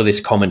a lot of this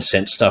common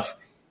sense stuff,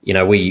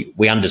 we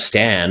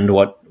understand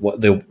what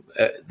the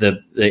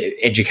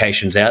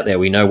education's out there.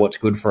 We know what's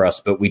good for us,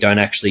 but we don't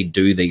actually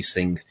do these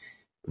things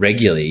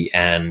regularly.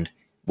 And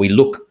we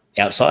look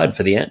outside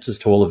for the answers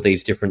to all of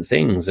these different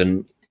things.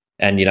 And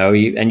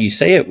you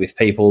see it with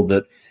people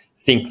that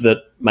think that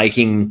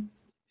making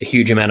a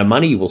huge amount of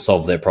money will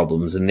solve their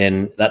problems. And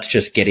then that's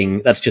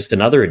just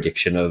another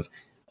addiction of,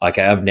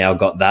 okay, I've now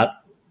got that.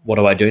 What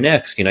do I do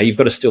next? You've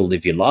got to still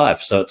live your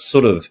life. So it's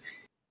sort of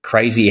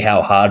crazy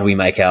how hard we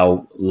make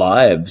our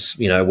lives,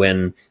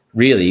 when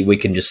really we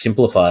can just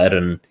simplify it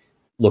and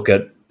look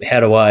at how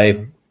do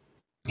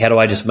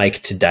I just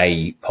make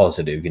today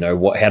positive?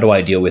 How do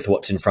I deal with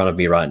what's in front of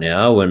me right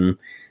now? And,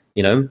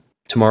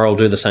 tomorrow I'll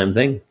do the same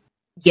thing.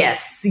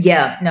 Yes.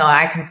 Yeah. No,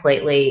 I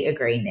completely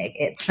agree, Nick.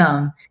 It's,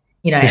 and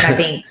I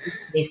think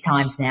these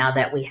times now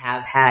that we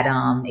have had,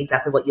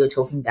 exactly what you were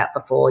talking about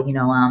before,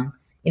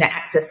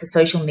 access to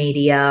social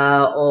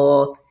media,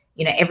 or,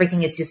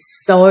 everything is just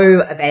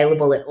so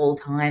available at all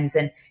times.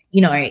 And,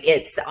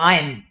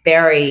 I'm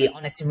very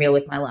honest and real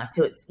with my life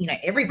too. It's,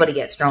 everybody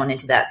gets drawn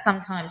into that.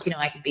 Sometimes,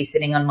 I could be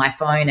sitting on my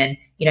phone and,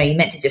 you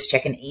meant to just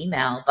check an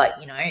email, but,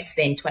 it's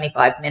been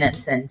 25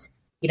 minutes and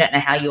you don't know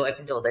how you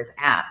opened all those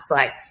apps.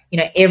 Like,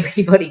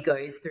 everybody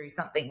goes through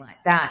something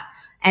like that.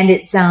 And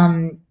it's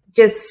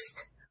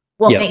just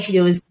what makes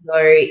you do is go,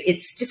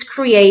 it's just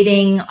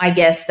creating, I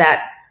guess,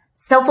 that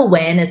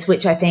self-awareness,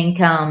 which I think,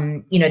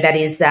 that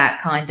is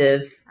that kind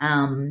of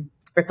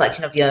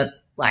reflection of your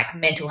like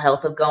mental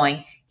health of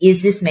going,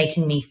 is this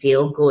making me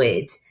feel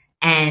good?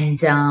 And,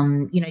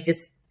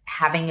 just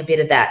having a bit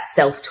of that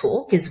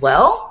self-talk as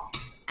well.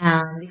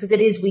 Because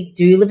we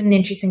do live in an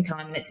interesting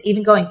time, and it's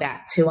even going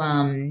back to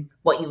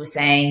what you were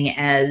saying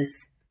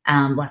as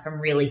I'm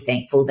really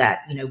thankful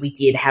that, we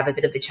did have a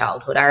bit of a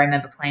childhood. I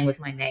remember playing with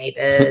my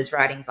neighbours,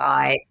 riding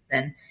bikes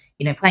and,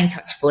 playing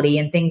touch footy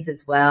and things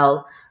as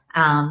well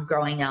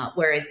growing up.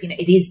 Whereas,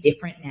 it is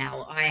different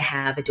now. I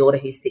have a daughter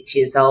who's 6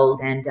 years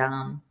old and,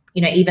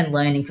 even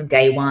learning from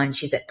day one,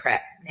 she's at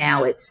prep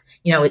now. It's,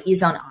 it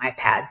is on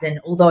iPads. And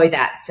although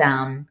that's,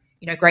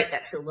 great,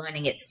 that's still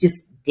learning, it's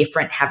just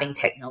different having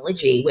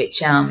technology,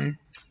 which,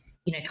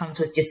 comes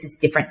with just this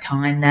different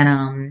time that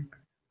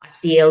I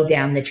feel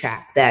down the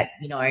track that,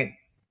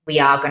 we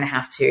are going to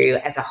have to,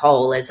 as a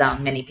whole, as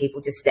many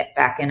people, just step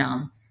back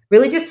and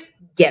really just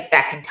get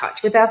back in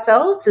touch with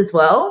ourselves as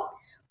well.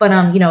 But,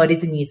 it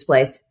is a new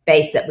space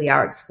that we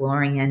are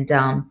exploring, and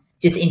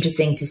just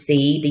interesting to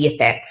see the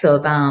effects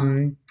of,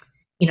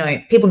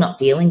 people not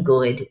feeling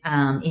good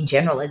in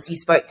general. As you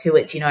spoke to,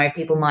 it's,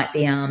 people might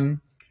be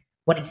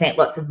wanting to make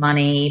lots of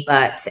money,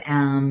 but,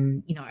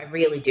 I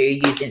really do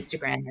use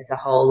Instagram as a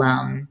whole,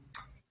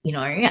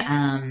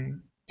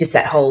 just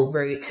that whole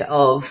route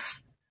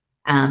of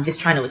just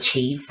trying to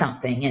achieve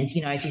something. And,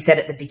 as you said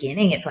at the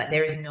beginning, it's like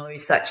there is no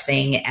such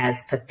thing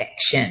as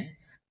perfection.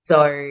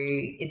 So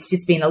it's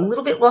just been a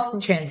little bit lost in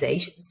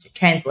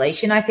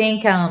translation, I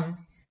think, of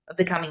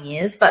the coming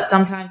years. But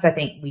sometimes I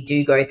think we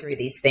do go through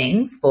these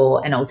things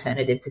for an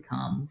alternative to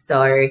come.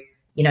 So,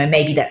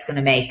 maybe that's going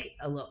to make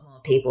a lot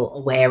more people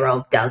aware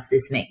of, does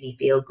this make me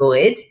feel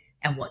good?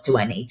 And what do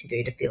I need to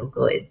do to feel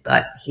good?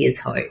 But here's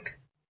hope.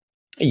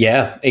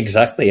 Yeah,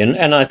 exactly.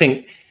 And I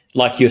think,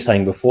 like you were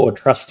saying before,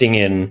 trusting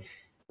in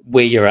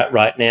where you're at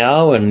right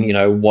now and,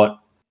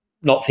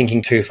 not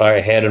thinking too far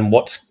ahead and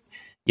what's,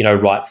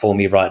 right for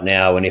me right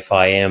now. And if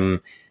I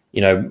am,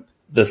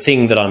 the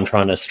thing that I'm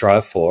trying to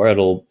strive for,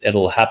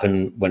 it'll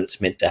happen when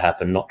it's meant to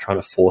happen, not trying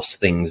to force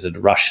things and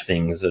rush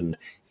things and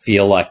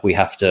feel like we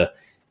have to,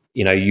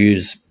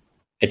 use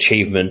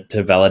achievement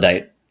to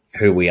validate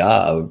who we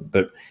are,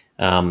 but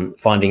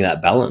finding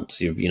that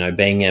balance of,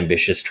 being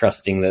ambitious,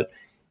 trusting that,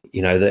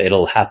 that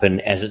it'll happen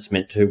as it's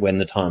meant to when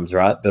the time's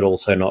right, but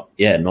also not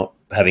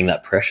having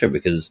that pressure,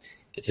 because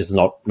it's just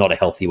not a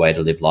healthy way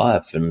to live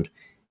life. And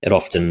it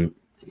often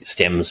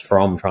stems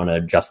from trying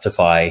to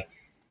justify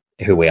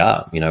who we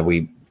are.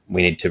 We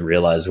need to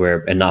realize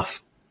we're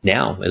enough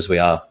now as we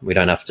are. We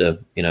don't have to,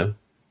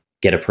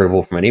 get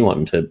approval from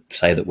anyone to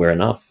say that we're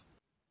enough.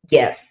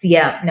 Yes.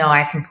 Yeah. No,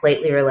 I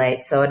completely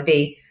relate. So it'd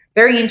be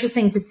very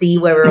interesting to see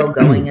where we're all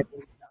going as a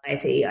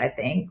society, I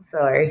think.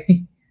 So,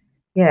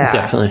 yeah.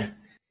 Definitely.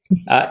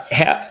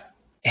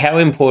 How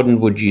important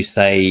would you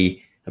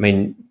say, I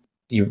mean,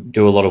 you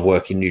do a lot of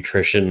work in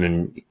nutrition,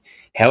 and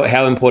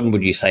how important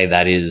would you say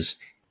that is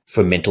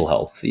for mental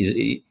health?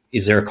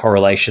 Is there a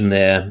correlation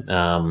there?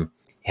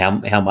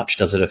 How much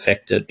does it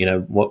affect it?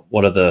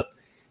 What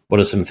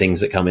are some things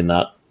that come in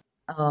that?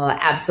 Oh,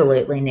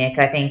 absolutely, Nick.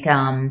 I think,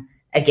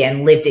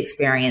 again, lived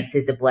experience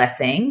is a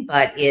blessing,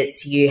 but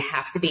you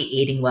have to be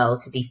eating well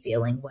to be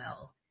feeling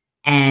well.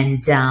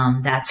 And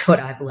that's what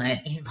I've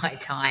learned in my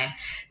time.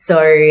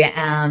 So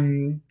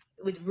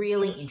it was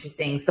really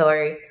interesting.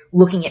 So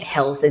looking at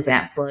health as an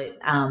absolute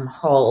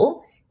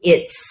whole,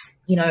 it's,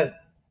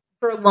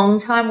 for a long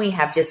time we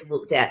have just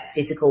looked at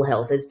physical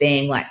health as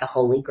being like the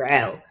holy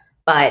grail.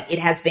 But it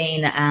has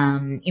been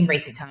in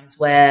recent times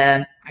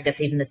where I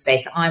guess even the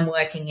space I'm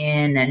working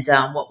in and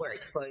what we're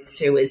exposed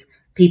to is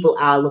people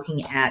are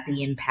looking at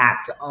the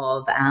impact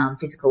of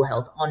physical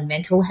health on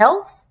mental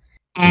health.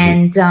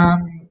 And,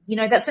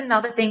 that's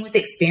another thing with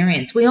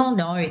experience. We all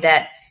know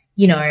that,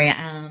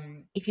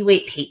 if you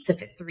eat pizza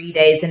for 3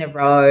 days in a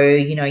row,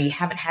 you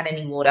haven't had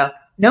any water,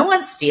 no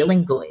one's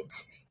feeling good.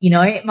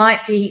 It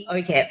might be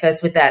okay at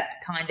first with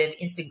that kind of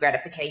instant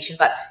gratification,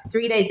 but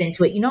 3 days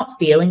into it, you're not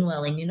feeling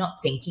well and you're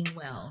not thinking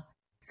well.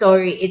 So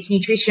it's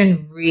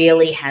nutrition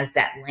really has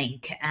that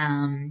link.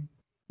 And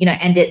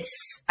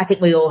I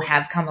think we all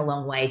have come a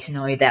long way to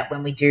know that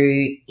when we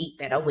do eat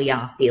better, we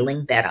are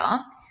feeling better.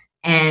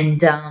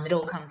 And it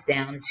all comes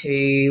down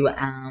to,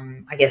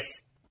 I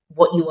guess,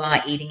 what you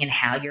are eating and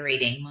how you're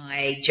eating.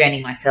 My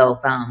journey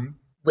myself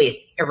with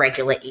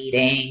irregular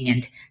eating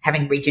and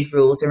having rigid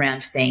rules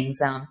around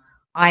things,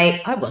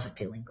 I wasn't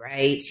feeling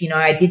great.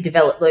 I did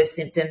develop those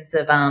symptoms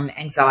of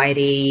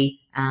anxiety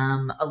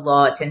a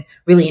lot. And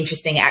really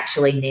interesting,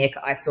 actually, Nick,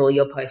 I saw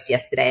your post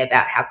yesterday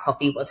about how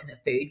coffee wasn't a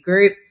food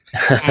group.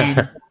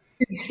 And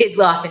did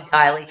laugh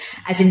entirely.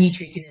 As a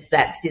nutritionist,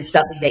 that's just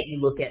something that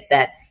you look at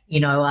that,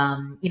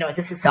 as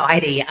a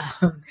society,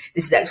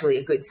 this is actually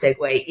a good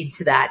segue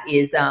into that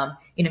is,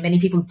 many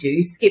people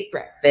do skip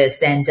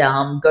breakfast and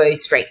go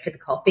straight for the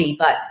coffee,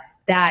 but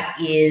that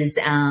is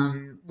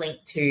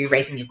linked to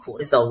raising your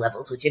cortisol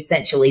levels, which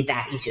essentially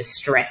that is your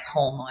stress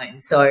hormone.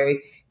 So,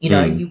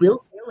 you will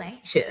feel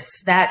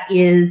anxious. That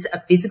is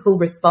a physical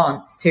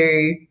response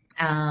to,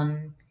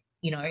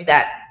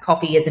 that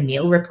coffee as a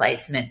meal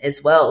replacement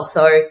as well.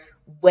 So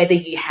whether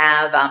you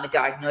have a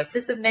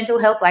diagnosis of mental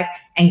health, like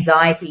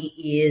anxiety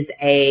is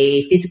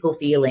a physical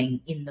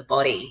feeling in the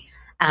body.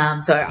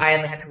 So I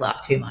only had to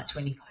laugh too much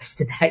when you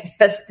posted that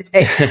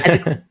yesterday. As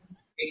a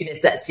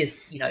nutritionist, that's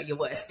just, your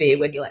worst fear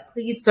when you're like,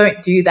 please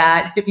don't do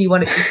that if you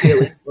want to be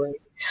feeling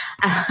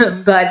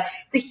good. But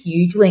it's a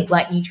huge link.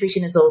 Like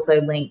nutrition is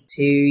also linked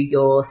to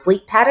your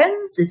sleep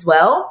patterns as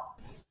well.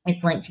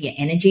 It's linked to your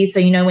energy.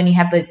 So, when you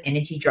have those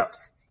energy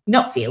drops, you're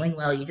not feeling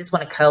well. You just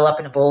want to curl up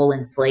in a ball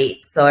and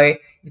sleep. So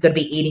you've got to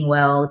be eating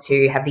well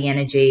to have the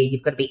energy.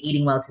 You've got to be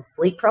eating well to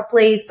sleep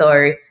properly.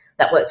 So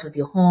that works with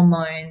your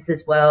hormones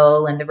as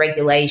well and the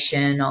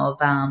regulation of,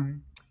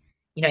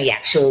 your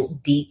actual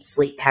deep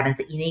sleep patterns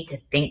that you need to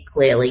think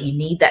clearly. You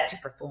need that to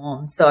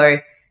perform. So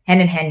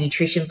hand in hand,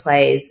 nutrition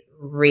plays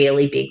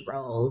really big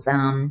roles.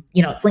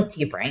 It's linked to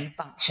your brain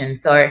function.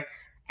 So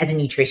as a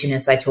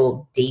nutritionist, I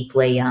talk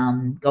deeply,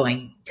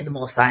 going to the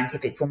more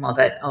scientific form of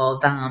it,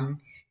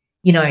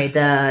 you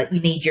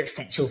need your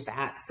essential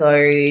fats. So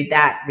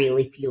that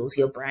really fuels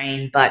your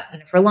brain. But,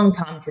 for a long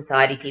time in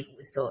society, people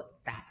just thought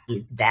fat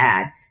is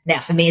bad. Now,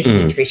 for me as a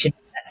nutritionist,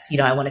 that's,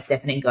 I want to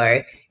step in and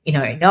go,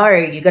 no,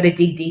 you got to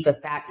dig deeper.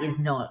 Fat is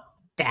not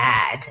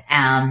bad.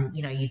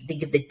 You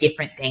think of the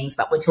different things,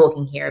 but we're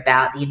talking here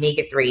about the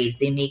omega-3s,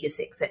 the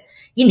omega-6.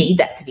 You need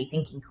that to be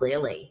thinking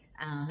clearly.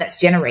 That's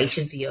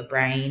generation for your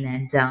brain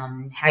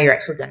and how you're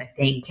actually going to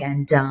think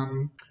and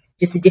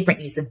just a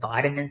different use of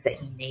vitamins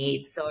that you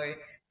need. So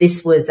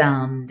this was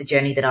the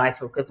journey that I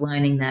took of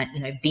learning that,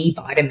 B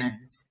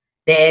vitamins,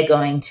 they're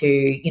going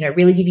to,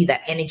 really give you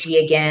that energy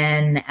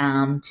again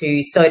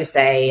so to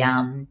say,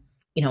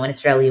 in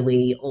Australia,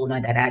 we all know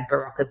that ad,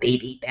 Barocca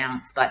BB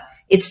Bounce, but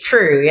it's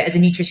true. As a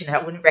nutritionist,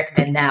 I wouldn't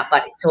recommend that,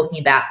 but it's talking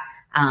about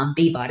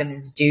B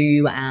vitamins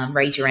do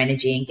raise your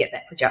energy and get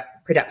that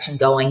production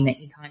going that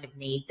you kind of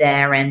need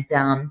there. And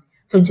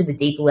talking to the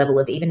deeper level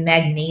of even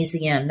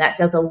magnesium, that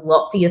does a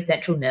lot for your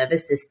central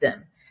nervous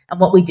system. And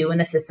what we do in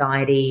a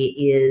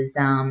society is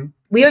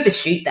we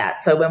overshoot that.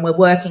 So when we're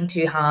working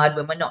too hard,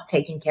 when we're not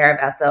taking care of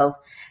ourselves,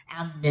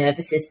 our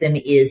nervous system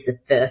is the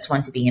first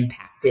one to be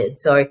impacted.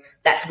 So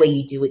that's where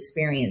you do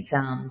experience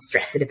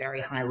stress at a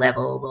very high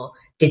level or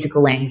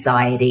physical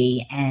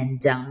anxiety.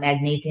 And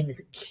magnesium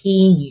is a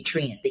key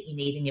nutrient that you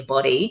need in your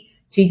body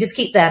to just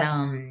keep that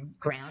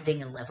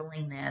grounding and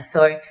leveling there.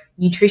 So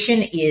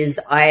nutrition is,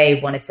 I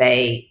want to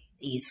say,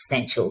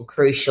 essential,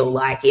 crucial.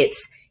 Like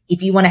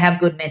if you want to have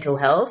good mental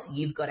health,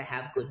 you've got to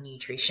have good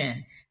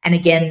nutrition. And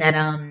again, that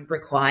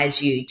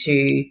requires you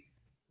to,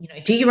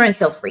 do your own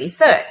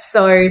self-research.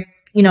 So,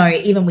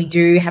 even we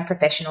do have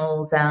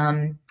professionals,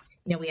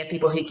 we have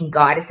people who can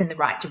guide us in the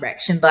right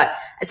direction. But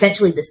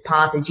essentially this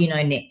path, as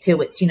Nick,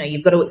 too, it's,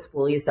 you've got to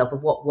explore yourself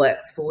of what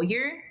works for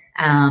you.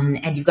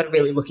 And you've got to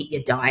really look at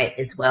your diet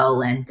as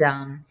well. And,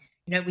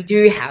 we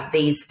do have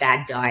these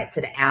fad diets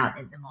that are out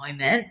at the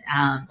moment,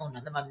 or not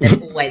at the moment,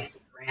 they've always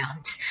been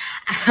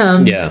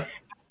around. Yeah.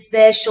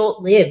 They're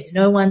short-lived.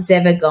 No one's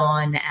ever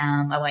gone,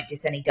 I won't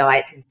diss any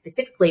diets in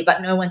specifically,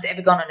 but no one's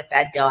ever gone on a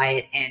fad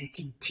diet and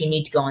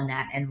continued to go on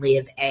that and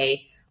live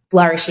a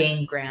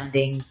flourishing,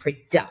 grounding,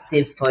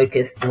 productive,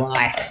 focused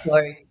life. So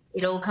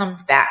it all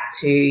comes back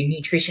to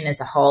nutrition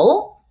as a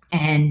whole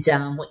and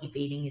what you're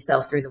feeding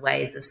yourself through the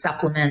ways of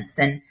supplements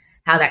and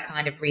how that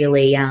kind of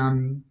really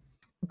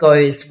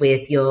goes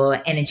with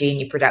your energy and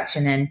your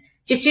production and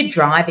just your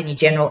drive and your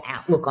general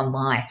outlook on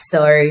life.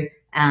 So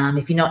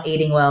if you're not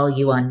eating well,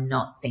 you are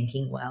not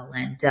thinking well.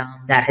 And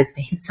that has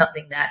been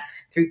something that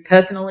through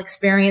personal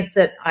experience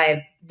that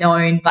I've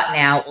known, but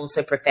now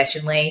also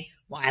professionally,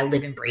 why I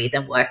live and breathe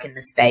and work in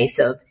the space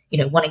of,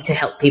 wanting to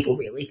help people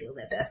really feel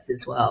their best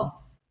as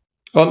well.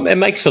 Well, it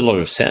makes a lot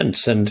of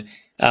sense. And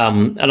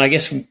I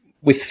guess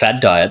with fad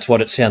diets,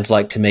 what it sounds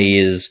like to me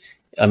is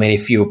I mean,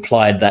 if you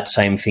applied that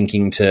same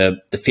thinking to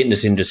the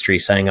fitness industry,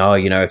 saying, oh,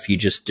 if you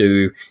just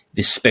do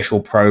this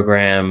special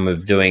program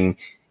of doing,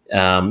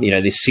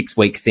 this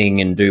 6-week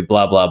thing and do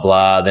blah, blah,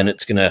 blah, then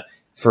it's going to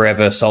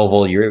forever solve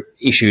all your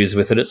issues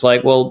with it. It's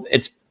like, well,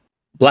 it's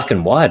black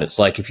and white. It's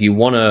like, if you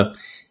want to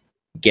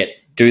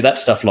do that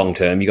stuff long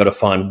term, you got to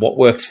find what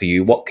works for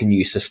you, what can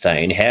you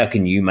sustain, how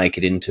can you make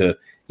it into,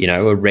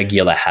 a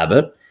regular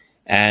habit,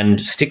 and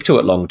stick to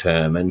it long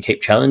term and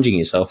keep challenging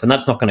yourself. And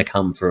that's not going to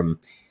come from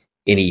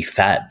any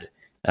fad.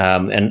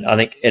 And I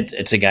think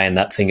it's again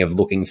that thing of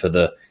looking for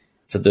the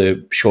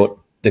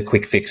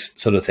quick fix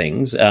sort of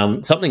things.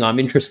 Something I'm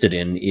interested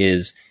in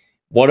is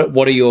what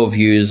are your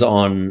views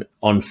on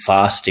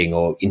fasting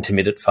or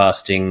intermittent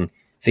fasting,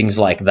 things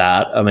like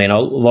that? I mean,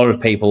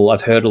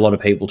 I've heard a lot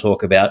of people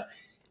talk about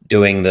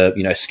doing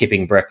the,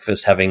 skipping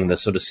breakfast, having the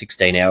sort of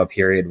 16-hour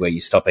period where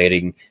you stop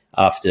eating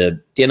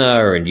after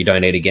dinner and you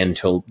don't eat again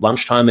till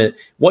lunchtime.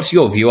 What's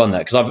your view on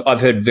that? Because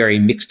I've heard very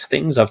mixed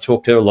things. I've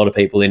talked to a lot of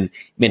people in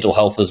mental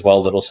health as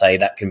well that'll say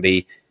that can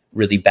be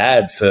really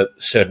bad for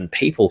certain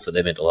people for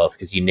their mental health,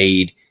 because you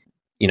need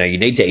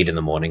to eat in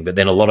the morning. But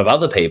then a lot of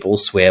other people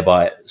swear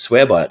by it.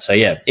 So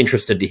yeah,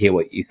 interested to hear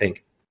what you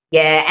think.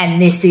 Yeah,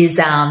 and this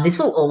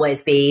will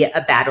always be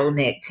a battle,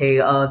 Nick,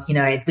 too, of,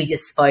 as we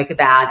just spoke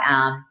about,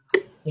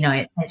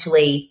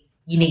 essentially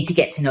you need to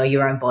get to know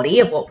your own body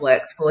of what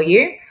works for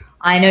you.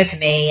 I know for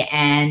me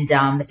and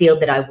the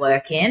field that I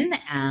work in,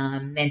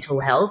 mental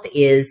health,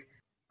 is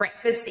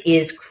breakfast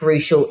is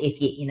crucial if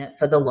you're in it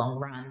for the long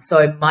run.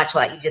 So much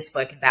like you've just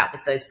spoken about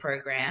with those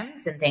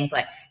programs and things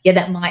like, yeah,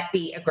 that might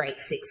be a great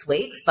 6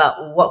 weeks,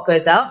 but what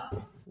goes up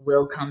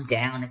will come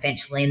down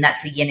eventually, and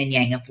that's the yin and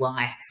yang of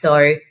life.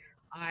 So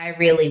I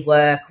really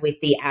work with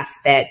the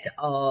aspect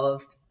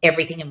of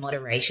everything in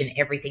moderation,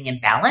 everything in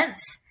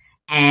balance,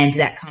 and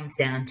that comes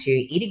down to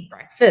eating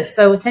breakfast.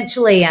 So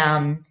essentially,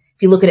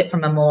 if you look at it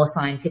from a more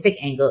scientific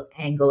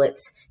angle,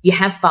 it's you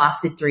have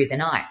fasted through the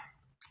night,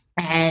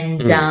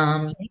 and you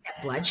need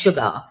that blood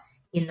sugar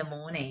in the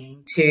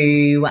morning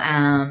to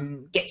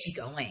get you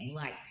going.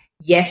 Like,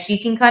 yes, you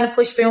can kind of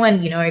push through,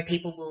 and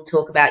people will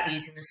talk about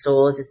using the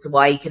stores as to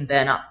why you can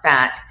burn up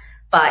fat.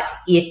 But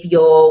if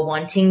you're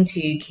wanting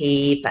to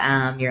keep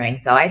your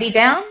anxiety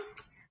down,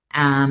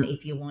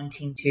 if you're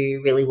wanting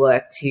to really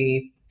work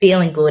to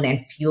feeling good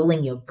and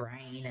fueling your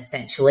brain,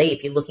 essentially,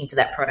 if you're looking for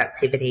that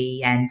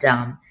productivity and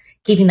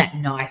keeping that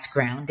nice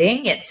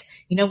grounding, it's,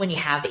 when you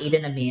have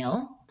eaten a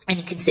meal and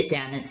you can sit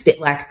down and it's a bit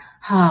like,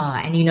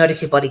 and you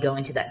notice your body go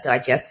into that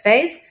digest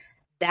phase,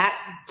 that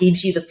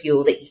gives you the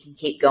fuel that you can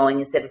keep going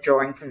instead of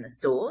drawing from the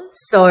stores.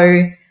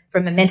 So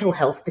from a mental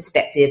health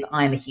perspective,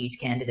 I'm a huge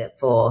candidate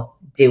for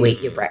do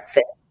eat your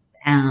breakfast,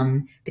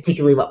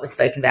 particularly what was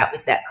spoken about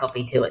with that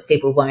coffee too. It's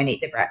people won't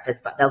eat their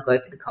breakfast, but they'll go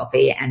for the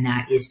coffee, and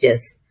that is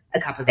just a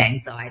cup of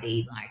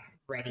anxiety, like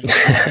ready to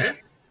go.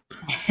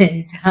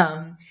 And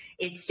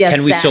it's just.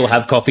 Can we still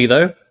have coffee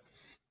though?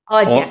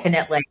 Oh,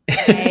 definitely.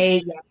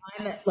 I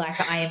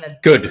am a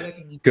good.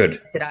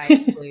 That I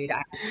include.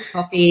 I have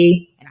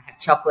coffee and I have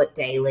chocolate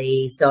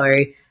daily, so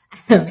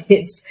it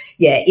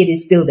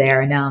is still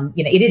there, and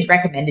it is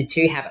recommended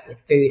to have it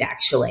with food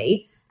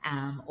actually,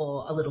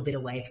 or a little bit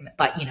away from it.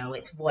 But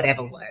it's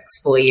whatever works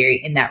for you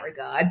in that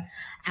regard.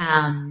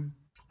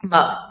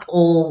 But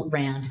all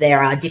round,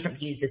 there are different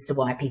views as to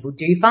why people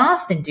do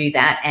fast and do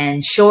that.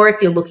 And sure,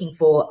 if you're looking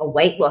for a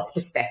weight loss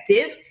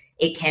perspective,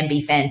 it can be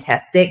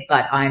fantastic.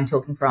 But I'm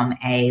talking from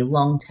a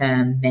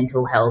long-term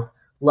mental health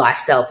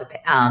lifestyle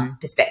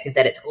perspective,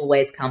 that it's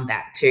always come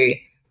back to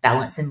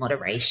balance and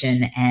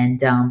moderation. And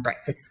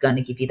breakfast is going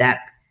to give you that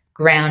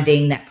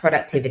grounding, that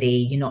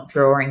productivity. You're not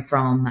drawing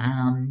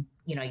from,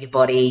 your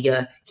body.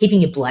 You're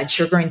keeping your blood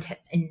sugar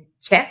in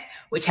check,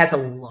 which has a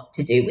lot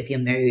to do with your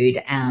mood.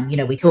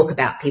 We talk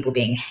about people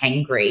being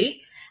hangry,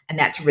 and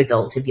that's a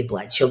result of your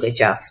blood sugar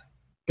just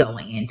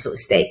going into a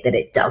state that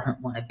it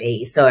doesn't want to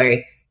be. So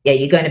yeah,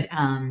 you're going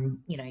to,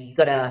 you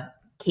got to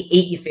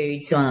eat your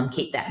food to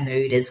keep that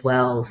mood as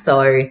well.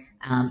 So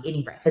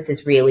eating breakfast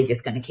is really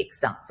just going to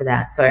kickstart for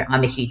that. So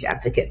I'm a huge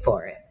advocate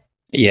for it.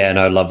 Yeah,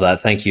 no, I love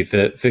that. Thank you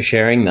for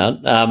sharing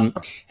that.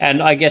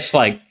 And I guess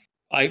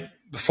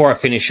before I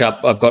finish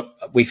up,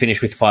 we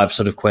finish with 5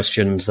 sort of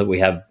questions that we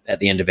have at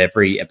the end of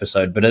every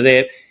episode. But are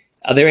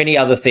there any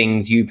other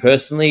things you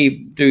personally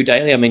do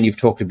daily? I mean, you've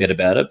talked a bit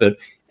about it, but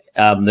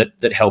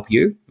that help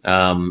you?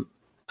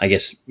 I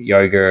guess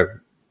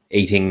yoga,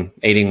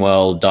 eating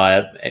well,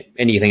 diet,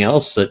 anything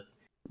else that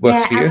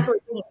works for you?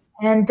 Absolutely.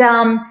 And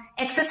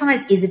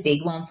exercise is a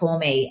big one for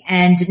me.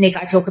 And Nick,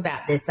 I talk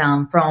about this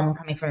from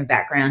coming from a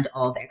background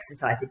of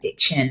exercise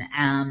addiction.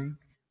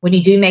 When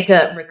you do make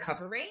a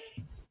recovery,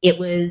 it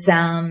was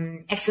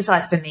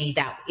exercise for me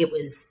that it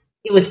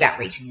was about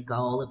reaching a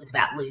goal. It was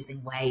about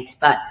losing weight.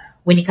 But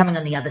when you're coming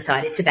on the other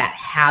side, it's about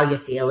how you're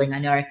feeling. I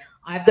know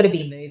I've got to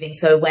be moving.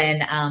 So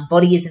when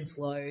body is in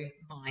flow,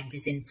 mind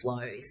is in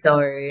flow. So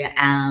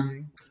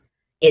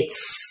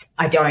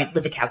I don't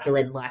live a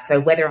calculated life. So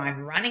whether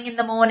I'm running in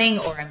the morning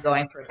or I'm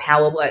going for a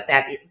power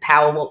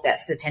walk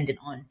that's dependent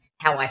on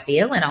how I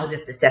feel, and I'll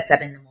just assess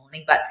that in the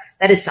morning. But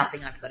that is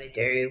something I've got to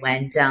do.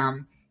 And,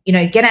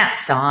 get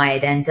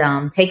outside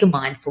and take a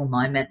mindful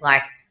moment,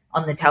 like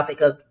on the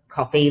topic of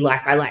coffee.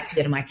 Like I like to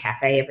go to my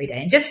cafe every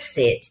day and just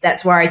sit.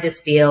 That's where I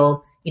just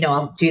feel,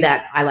 I'll do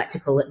that. I like to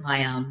call it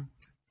my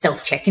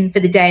self-check-in for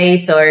the day.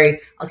 So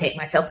I'll take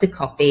myself to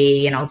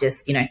coffee and I'll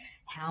just,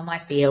 how am I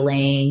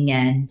feeling?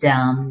 And,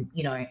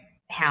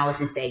 how is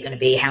this day going to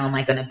be? How am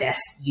I going to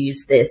best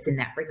use this in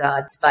that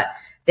regards? But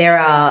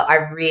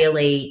I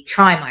really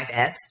try my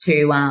best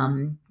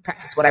to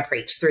practice what I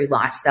preach through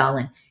lifestyle.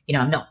 And,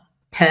 I'm not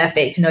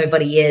perfect.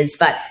 Nobody is,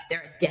 but there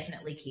are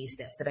definitely key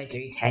steps that I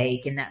do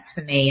take. And that's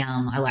for me.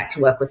 I like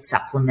to work with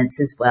supplements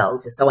as well,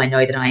 just so I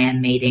know that I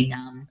am meeting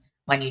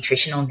my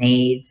nutritional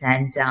needs.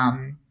 And,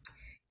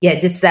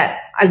 just that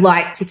I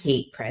like to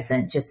keep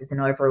present just as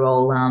an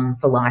overall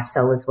for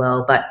lifestyle as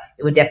well. But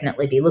it would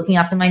definitely be looking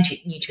after my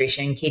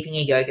nutrition, keeping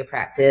a yoga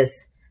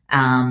practice,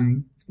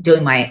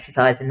 doing my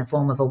exercise in the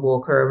form of a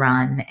walk or a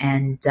run.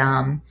 And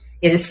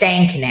just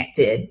staying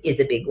connected is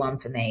a big one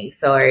for me.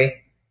 So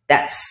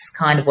that's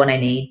kind of what I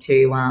need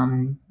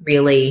to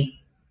really,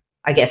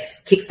 I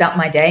guess, kickstart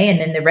my day. And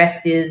then the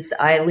rest is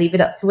I leave it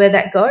up to where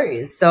that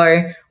goes.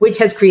 So, which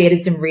has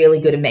created some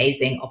really good,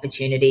 amazing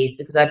opportunities,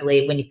 because I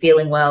believe when you're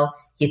feeling well,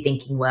 you're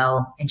thinking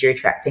well and you're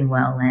attracting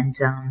well. And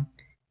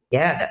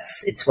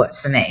it's worked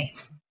for me.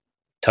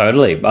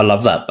 Totally. I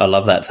love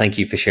that. Thank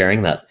you for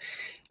sharing that.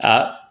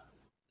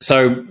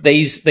 So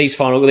these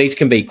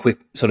can be quick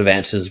sort of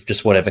answers,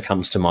 just whatever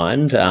comes to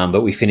mind.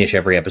 But we finish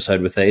every episode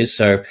with these.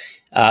 So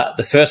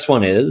the first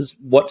one is,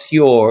 what's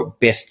your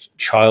best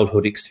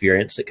childhood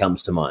experience that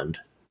comes to mind?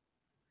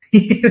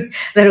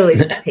 That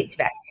always takes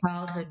back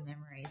childhood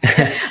memories.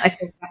 I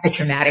talk about the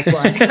traumatic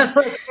one. Let's go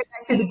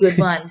back to the good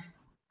ones.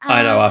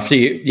 I know, after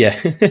you, yeah.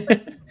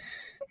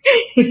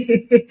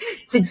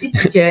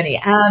 It's a journey.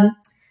 I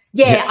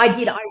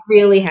did. I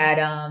really had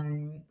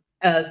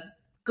a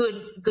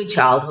good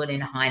childhood in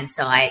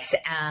hindsight.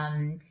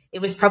 It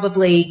was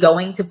probably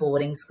going to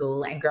boarding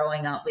school and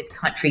growing up with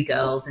country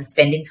girls and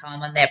spending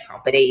time on their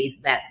properties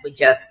that would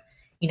just,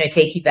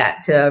 take you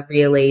back to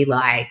really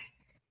like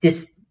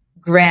just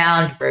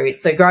ground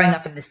roots. So growing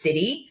up in the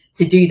city,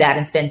 to do that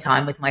and spend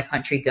time with my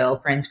country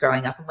girlfriends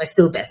growing up, and we're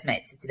still best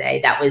mates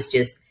today. That was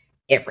just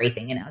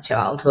everything in our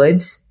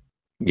childhood.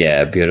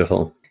 Yeah,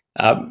 beautiful.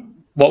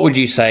 What would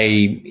you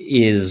say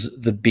is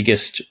the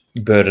biggest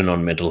burden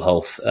on mental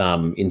health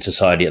in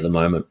society at the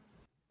moment?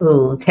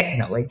 Oh,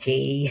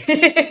 technology.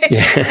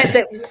 Yeah. I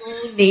said we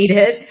all need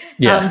it.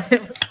 Yeah.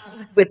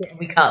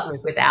 We can't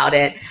live without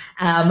it.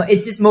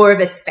 It's just more of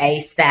a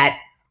space that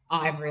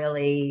I'm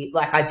really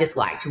I just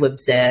like to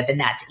observe, and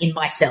that's in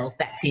myself,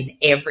 that's in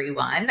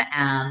everyone.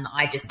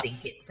 I just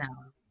think it's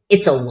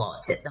a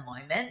lot at the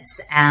moment.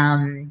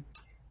 I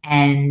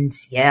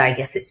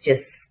guess it's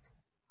just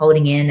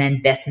holding in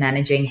and best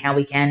managing how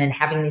we can and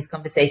having these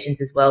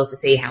conversations as well to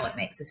see how it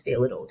makes us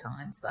feel at all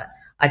times. But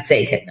I'd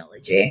say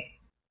technology.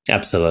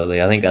 Absolutely.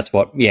 I think that's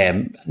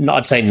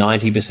I'd say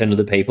 90% of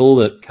the people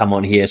that come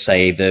on here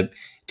say the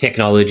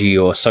technology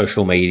or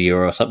social media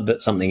or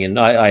something. And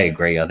I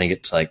agree. I think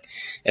it's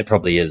it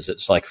probably is.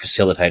 It's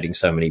facilitating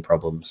so many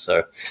problems.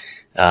 So,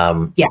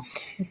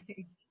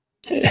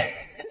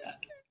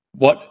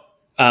 what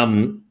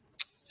are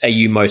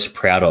you most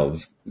proud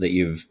of that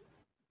you've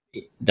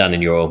done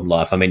in your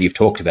life? I mean, you've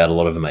talked about a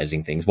lot of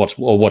amazing things. What's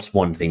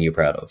one thing you're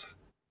proud of?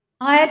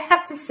 I'd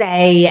have to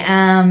say,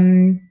 I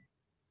know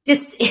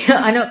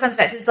it comes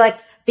back to it's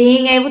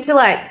being able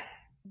to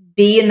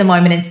be in the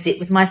moment and sit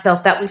with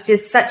myself. That was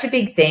just such a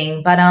big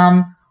thing. But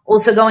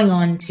also going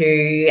on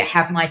to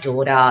have my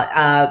daughter,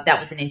 that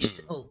was an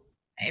interesting.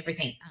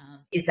 Everything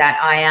is that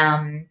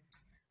I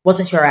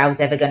wasn't sure I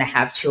was ever going to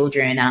have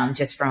children,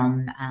 just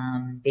from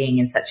being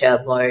in such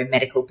a low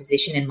medical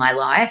position in my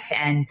life.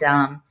 And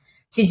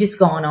she's just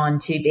gone on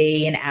to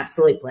be an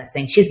absolute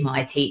blessing. She's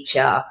my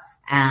teacher.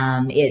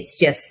 It's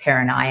just her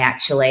and I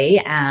actually,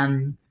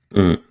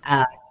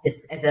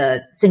 just as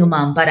a single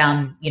mum. But,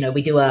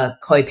 we do a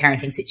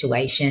co-parenting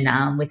situation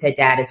with her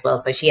dad as well.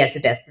 So she has the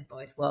best of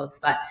both worlds.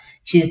 But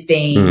she's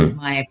been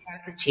my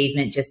proudest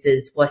achievement, just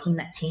as working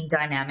that team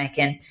dynamic.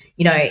 And,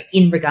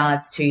 in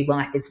regards to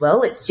life as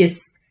well, it's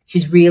just,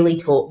 she's really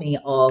taught me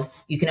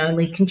you can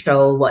only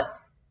control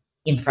what's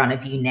in front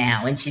of you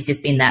now. And she's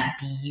just been that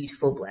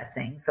beautiful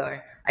blessing. So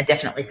I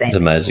definitely say it's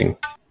amazing.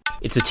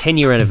 It's a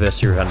 10-year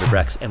anniversary of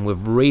Underbrax, and we've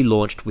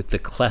relaunched with the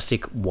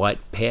classic white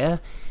pair.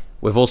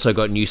 We've also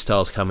got new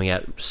styles coming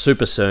out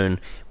super soon.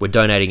 We're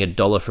donating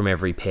 $1 from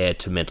every pair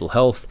to mental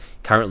health,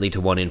 currently to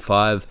 1 in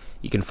 5.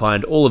 You can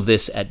find all of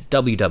this at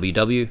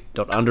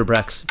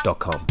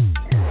www.underbrax.com.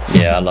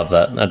 Yeah, I love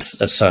that.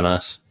 That's so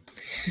nice.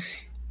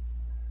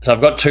 So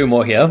I've got 2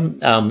 more here.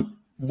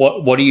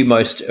 What are you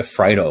most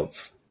afraid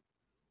of?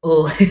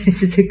 Oh,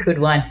 this is a good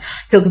one.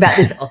 Talk about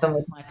this often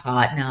with my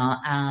partner.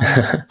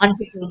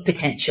 Unfulfilled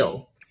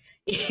potential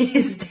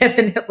is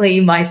definitely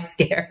my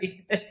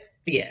scariest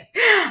fear.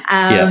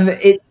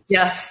 It's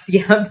just,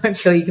 I'm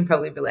sure you can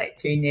probably relate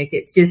to, Nick.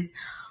 It's just,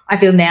 I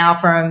feel now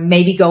from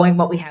maybe going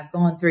what we have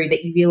gone through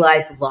that you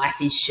realize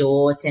life is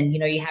short and,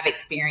 you have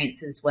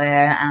experiences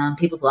where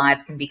people's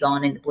lives can be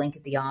gone in the blink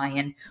of the eye.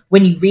 And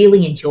when you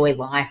really enjoy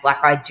life,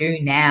 like I do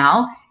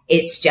now,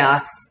 it's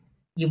just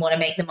you want to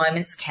make the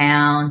moments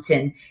count.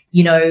 And,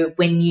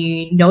 when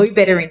you know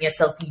better in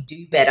yourself, you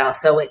do better.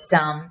 So it's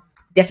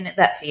definite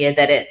that fear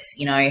that it's,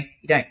 you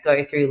don't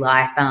go through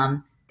life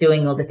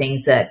doing all the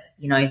things that,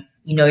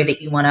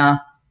 that you want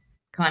to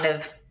kind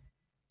of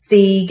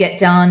see, get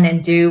done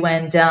and do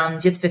and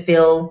just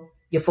fulfill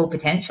your full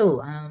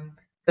potential.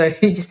 So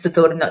just the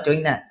thought of not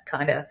doing that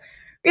kind of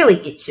really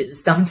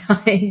itches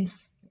sometimes.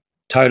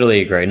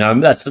 Totally agree. No,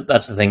 that's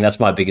the thing. That's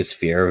my biggest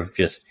fear of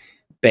just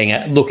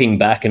looking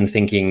back and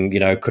thinking,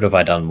 could have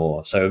I done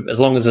more? So as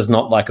long as there's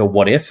not like a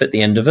what if at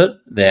the end of it,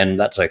 then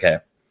that's okay.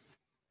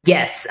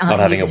 Yes. Not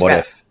having a what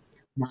if.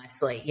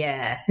 Nicely,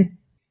 yeah.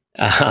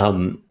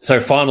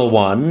 So final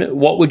one,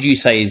 what would you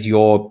say is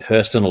your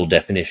personal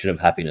definition of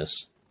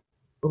happiness?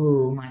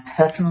 Ooh, my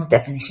personal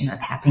definition of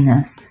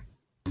happiness.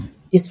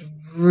 Just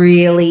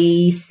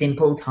really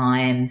simple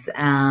times.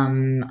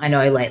 I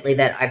know lately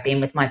that I've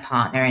been with my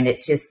partner and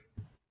it's just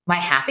my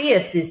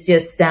happiest is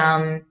just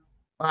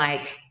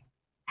like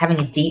having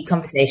a deep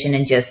conversation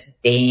and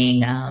just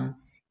being,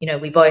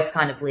 we both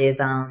kind of live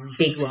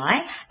big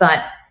lives,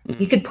 but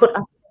you could put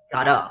us in the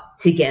gutter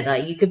together.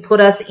 You could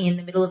put us in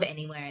the middle of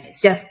anywhere and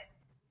it's just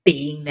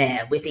being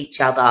there with each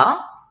other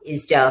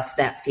is just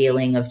that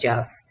feeling of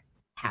just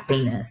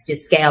happiness.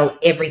 Just scale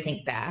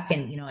everything back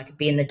and, I could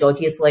be in the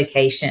dodgiest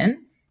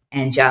location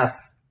and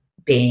just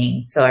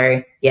being.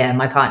 So, yeah,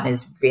 my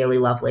partner's really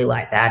lovely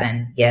like that.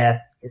 And,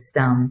 yeah, just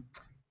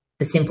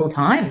the simple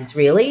times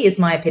really is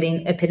my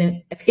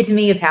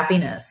epitome of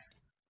happiness.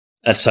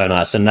 That's so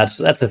nice. And that's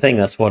the thing.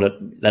 That's what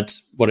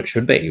it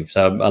should be.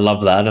 So I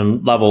love that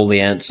and love all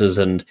the answers.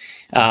 And,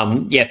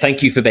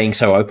 thank you for being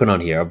so open on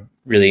here. I've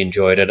really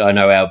enjoyed it. I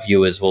know our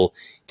viewers will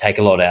take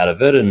a lot out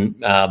of it.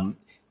 And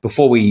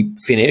before we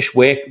finish,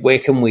 where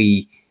can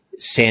we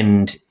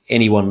send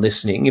anyone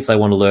listening if they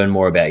want to learn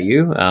more about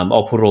you?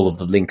 I'll put all of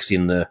the links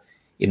in the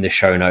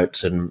show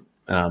notes and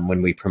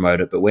when we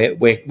promote it. But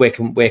where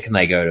can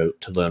they go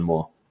to learn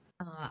more?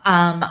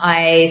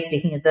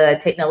 Speaking of the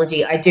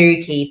technology, I do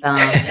keep an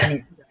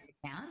Instagram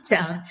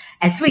account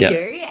as we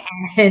do,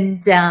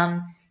 and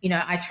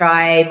I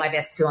try my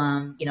best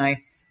to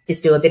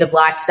just do a bit of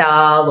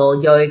lifestyle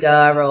or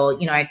yoga or,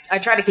 I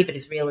try to keep it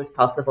as real as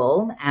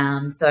possible.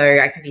 So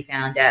I can be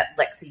found at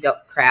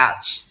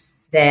lexi.crouch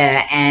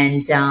there.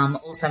 And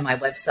also my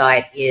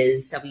website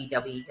is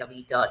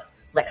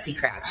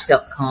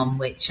www.lexicrouch.com,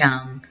 which,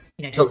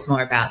 talks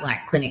more about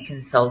like clinic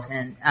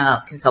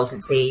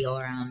consultancy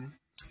or,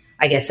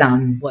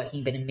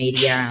 working a bit in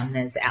media.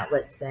 There's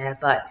outlets there,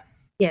 but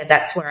yeah,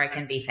 that's where I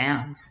can be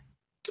found.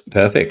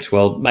 Perfect.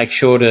 Well, I'm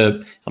sure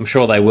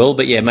they will,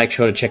 but make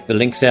sure to check the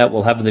links out.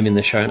 We'll have them in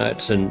the show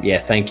notes. And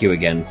thank you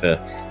again for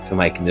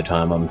making the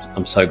time.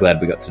 I'm so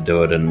glad we got to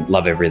do it and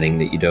love everything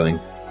that you're doing.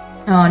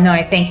 Oh, no,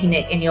 thank you,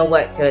 Nick, and your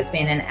work too. It's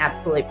been an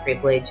absolute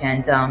privilege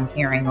and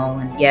hearing all.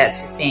 And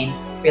it's just been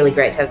really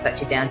great to have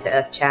such a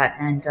down-to-earth chat.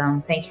 And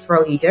thank you for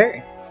all you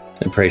do.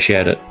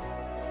 Appreciate it.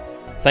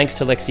 Thanks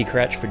to Lexi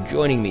Crouch for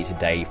joining me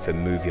today for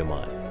Move Your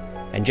Mind.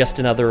 And just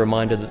another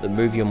reminder that the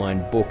Move Your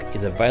Mind book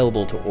is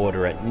available to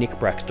order at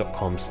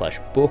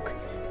nickbracks.com/book.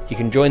 You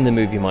can join the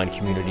Move Your Mind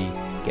community,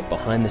 get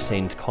behind the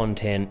scenes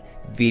content,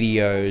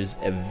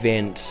 videos,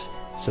 events,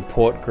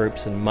 support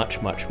groups, and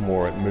much, much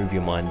more at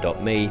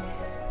moveyourmind.me.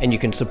 And you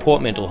can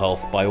support mental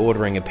health by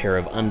ordering a pair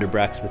of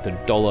Underbracks with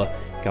 $1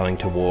 going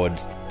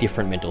towards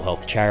different mental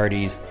health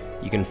charities.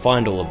 You can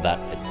find all of that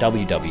at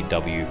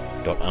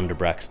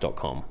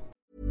www.underbracks.com.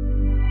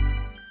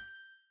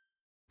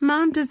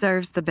 Mom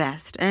deserves the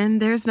best,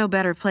 and there's no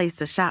better place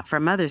to shop for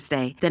Mother's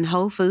Day than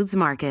Whole Foods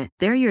Market.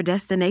 They're your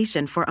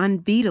destination for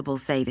unbeatable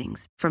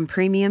savings, from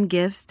premium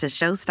gifts to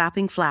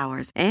show-stopping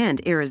flowers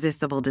and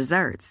irresistible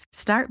desserts.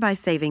 Start by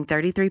saving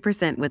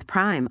 33% with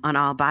Prime on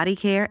all body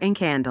care and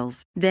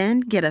candles.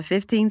 Then get a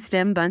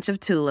 15-stem bunch of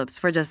tulips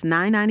for just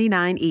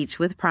 $9.99 each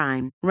with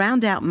Prime.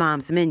 Round out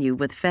Mom's menu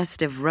with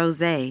festive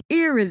rosé,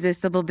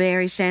 irresistible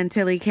berry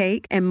chantilly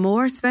cake, and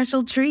more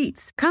special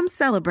treats. Come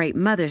celebrate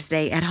Mother's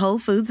Day at Whole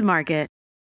Foods Market.